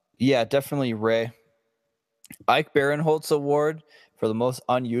yeah, definitely Ray. Ike Barinholtz Award for the most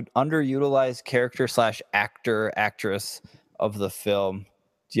underutilized character slash actor actress of the film.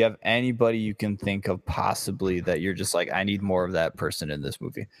 Do you have anybody you can think of possibly that you're just like, I need more of that person in this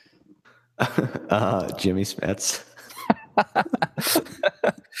movie? Jimmy Smits.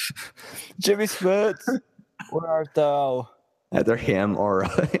 Jimmy Smits, where art thou? Either him or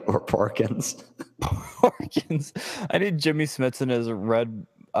or Porkins. Porkins. I need Jimmy Smits in his red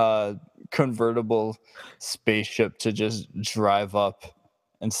convertible spaceship to just drive up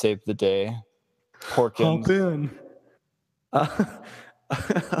and save the day. Porkins. Hop in. Uh,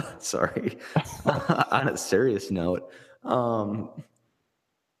 sorry. On a serious note, I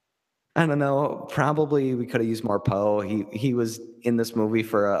don't know. Probably we could have used more Poe. He was in this movie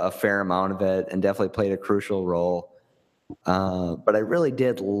for a fair amount of it and definitely played a crucial role. But I really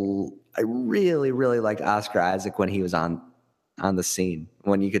did. I really liked Oscar Isaac when he was on the scene,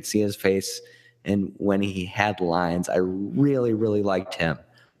 when you could see his face and when he had lines. I really liked him.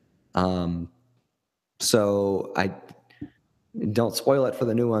 So I don't spoil it for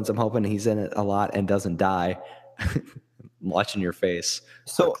the new ones. I'm hoping he's in it a lot and doesn't die. I'm watching your face.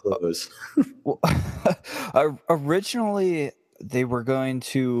 So Clues. well, originally they were going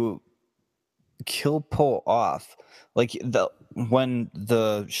to kill Poe off. Like when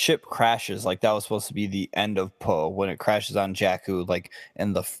the ship crashes, like that was supposed to be the end of Poe when it crashes on Jakku, like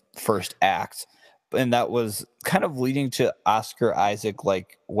in the first act. And that was kind of leading to Oscar Isaac,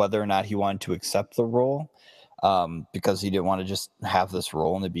 like whether or not he wanted to accept the role, because he didn't want to just have this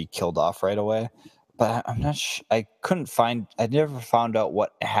role and to be killed off right away. But I'm not I couldn't find, I never found out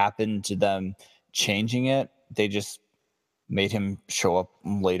what happened to them changing it. They just made him show up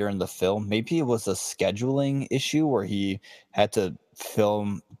later in the film. Maybe it was a scheduling issue where he had to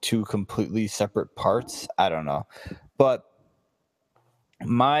film two completely separate parts. I don't know. But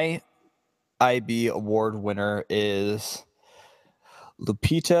my IB award winner is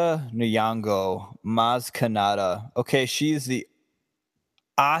Lupita Nyong'o, Maz Kanata. Okay, she's the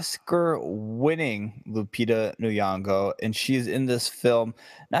Oscar-winning Lupita Nyong'o, and she's in this film.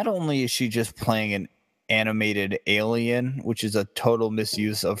 Not only is she just playing an animated alien, which is a total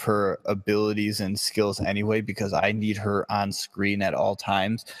misuse of her abilities and skills anyway, because I need her on screen at all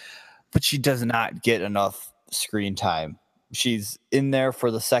times, but she does not get enough screen time. She's in there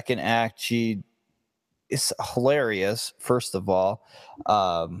for the second act. She is hilarious, first of all,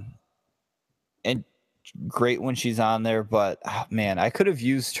 and great when she's on there, but man, I could have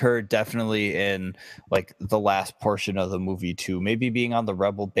used her definitely in like the last portion of the movie too. Maybe being on the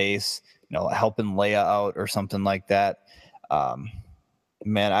rebel base, helping Leia out or something like that.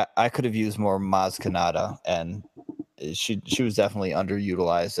 Man, I could have used more Maz Kanata, and she was definitely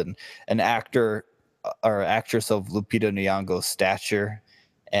underutilized, and an actor or actress of Lupita Nyong'o's stature.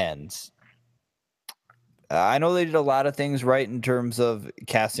 And I know they did a lot of things right in terms of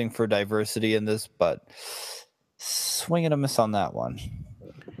casting for diversity in this, but swing and a miss on that one.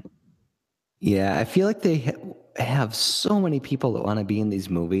 Yeah, I feel like they have so many people that want to be in these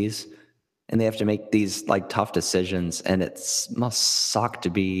movies, and they have to make these like tough decisions, and it must suck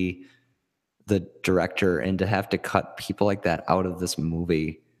to be the director and to have to cut people like that out of this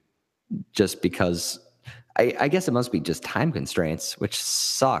movie just because I guess it must be just time constraints, which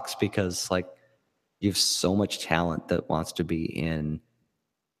sucks because like you have so much talent that wants to be in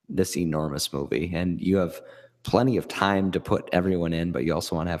this enormous movie, and you have plenty of time to put everyone in, but you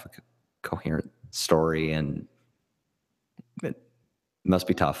also want to have a coherent story, and it must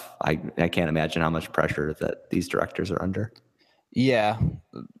be tough. I can't imagine how much pressure that these directors are under. Yeah,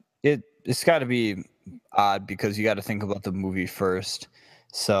 it's got to be odd because you got to think about the movie first.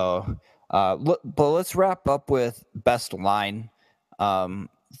 So, but let's wrap up with best line.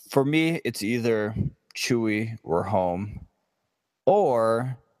 For me, it's either Chewie or home,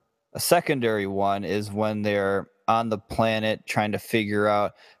 or a secondary one is when they're on the planet trying to figure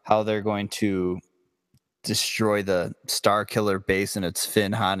out how they're going to destroy the Star Killer base, and it's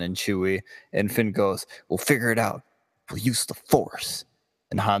Finn, Han, and Chewie. And Finn goes, "We'll figure it out. We'll use the Force."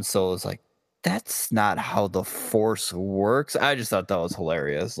 And Han Solo is like, that's not how the Force works. I just thought that was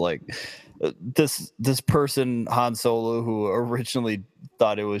hilarious. Like this person, Han Solo, who originally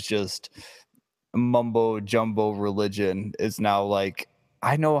thought it was just mumbo jumbo religion, is now like,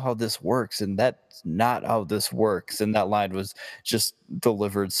 I know how this works, and that's not how this works. And that line was just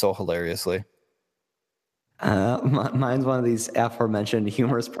delivered so hilariously. Mine's one of these aforementioned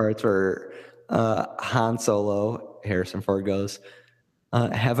humorous parts where Han Solo, Harrison Ford goes,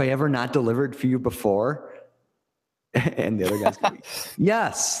 have I ever not delivered for you before? And the other guys go,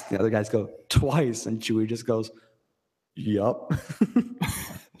 yes. The other guys go, twice. And Chewie just goes, yup.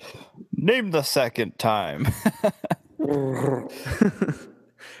 Name the second time.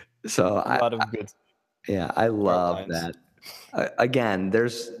 So A lot of good. I love lines. that. Again,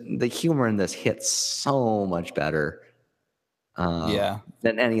 there's the humor in this hits so much better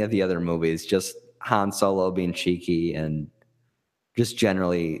than any of the other movies. Just Han Solo being cheeky and just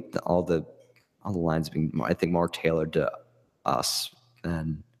generally all the lines being, I think, more tailored to us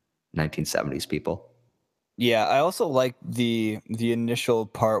than 1970s people. Yeah, I also like the initial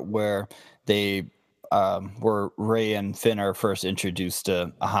part where they where Rey and Finn are first introduced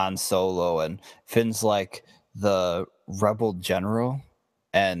to Han Solo, and Finn's like the rebel general,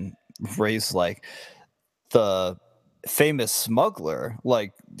 and Rey's like the famous smuggler.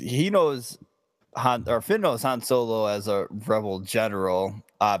 Like he knows Finn knows Han Solo as a rebel general,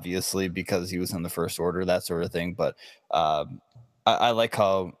 obviously because he was in the First Order, that sort of thing. But I like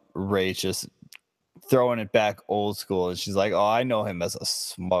how Rey just throwing it back old school, and she's like, "Oh, I know him as a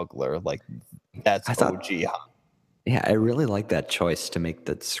smuggler. Like that's OG." Yeah, I really like that choice to make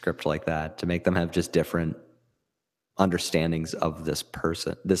the script like that, to make them have just different understandings of this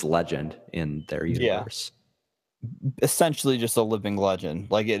person, this legend in their universe. Essentially just a living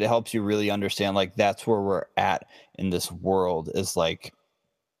legend. Like it helps you really understand, like that's where we're at in this world, is like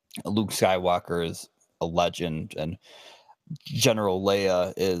Luke Skywalker is a legend and General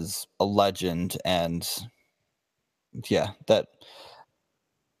Leia is a legend, and that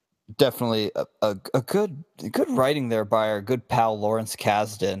definitely a good writing there by our good pal Lawrence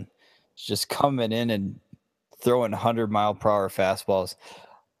Kasdan, just coming in and throwing 100-mile-per-hour fastballs.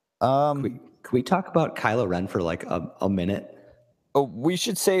 Can we talk about Kylo Ren for like a minute? Oh, we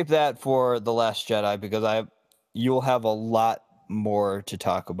should save that for The Last Jedi, because you'll have a lot more to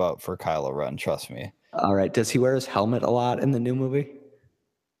talk about for Kylo Ren, trust me. All right. Does he wear his helmet a lot in the new movie?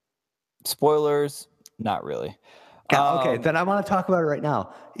 Spoilers, not really. Okay, then I want to talk about it right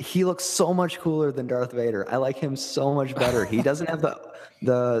now. He looks so much cooler than Darth Vader. I like him so much better. He doesn't have the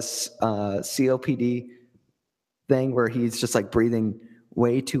COPD thing where he's just like breathing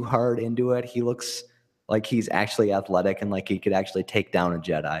way too hard into it. He looks like he's actually athletic and like he could actually take down a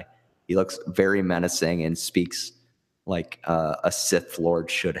Jedi. He looks very menacing and speaks like a Sith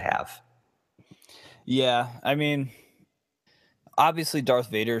Lord should have. Yeah, I mean, obviously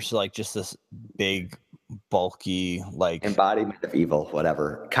Darth Vader's like just this big, bulky, like embodiment of evil,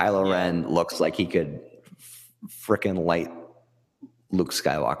 whatever. Kylo Ren looks like he could frickin' light Luke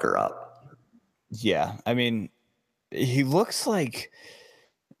Skywalker up. Yeah, I mean, he looks like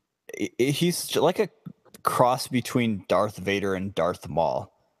he's like a cross between Darth Vader and Darth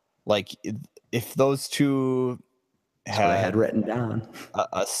Maul. Like if those two I had written down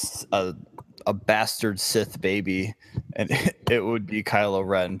a bastard Sith baby, and it would be Kylo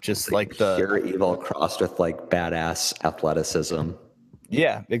Ren, just like the pure evil crossed with like badass athleticism.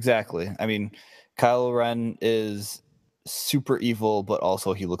 Yeah, exactly. I mean, Kylo Ren is super evil, but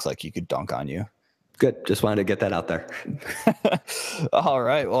also he looks like he could dunk on you. Good. Just wanted to get that out there. All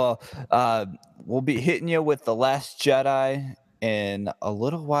right. Well, we'll be hitting you with The Last Jedi in a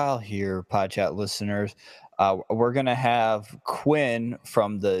little while here, PodChat listeners. We're going to have Quinn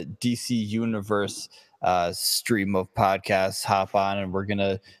from the DC Universe stream of podcasts hop on, and we're going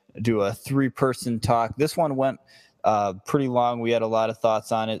to do a 3-person talk. This one went pretty long. We had a lot of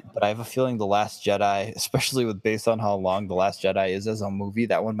thoughts on it, but I have a feeling The Last Jedi, especially based on how long The Last Jedi is as a movie,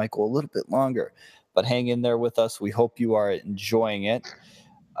 that one might go a little bit longer. But hang in there with us. We hope you are enjoying it.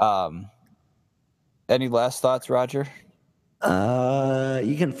 Any last thoughts, Roger?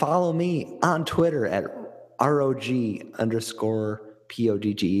 You can follow me on Twitter at ROG_PODGE.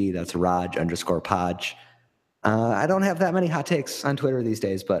 That's Raj_Podge. I don't have that many hot takes on Twitter these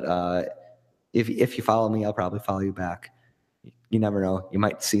days, but if you follow me, I'll probably follow you back. You never know. You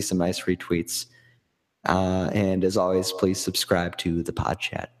might see some nice retweets. And as always, please subscribe to the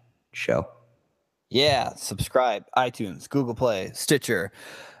PodChat show. Yeah, subscribe. iTunes, Google Play, Stitcher.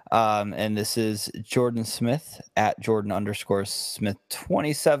 And this is Jordan Smith at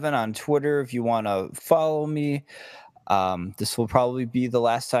Jordan_Smith27 on Twitter if you want to follow me. This will probably be the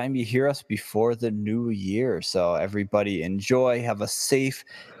last time you hear us before the new year. So everybody enjoy, have a safe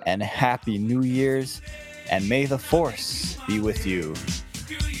and happy New Year's, and may the Force be with you.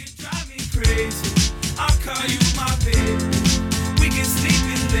 Girl, you drive me crazy. I'll call you my baby. We can sleep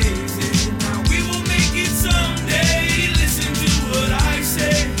in later.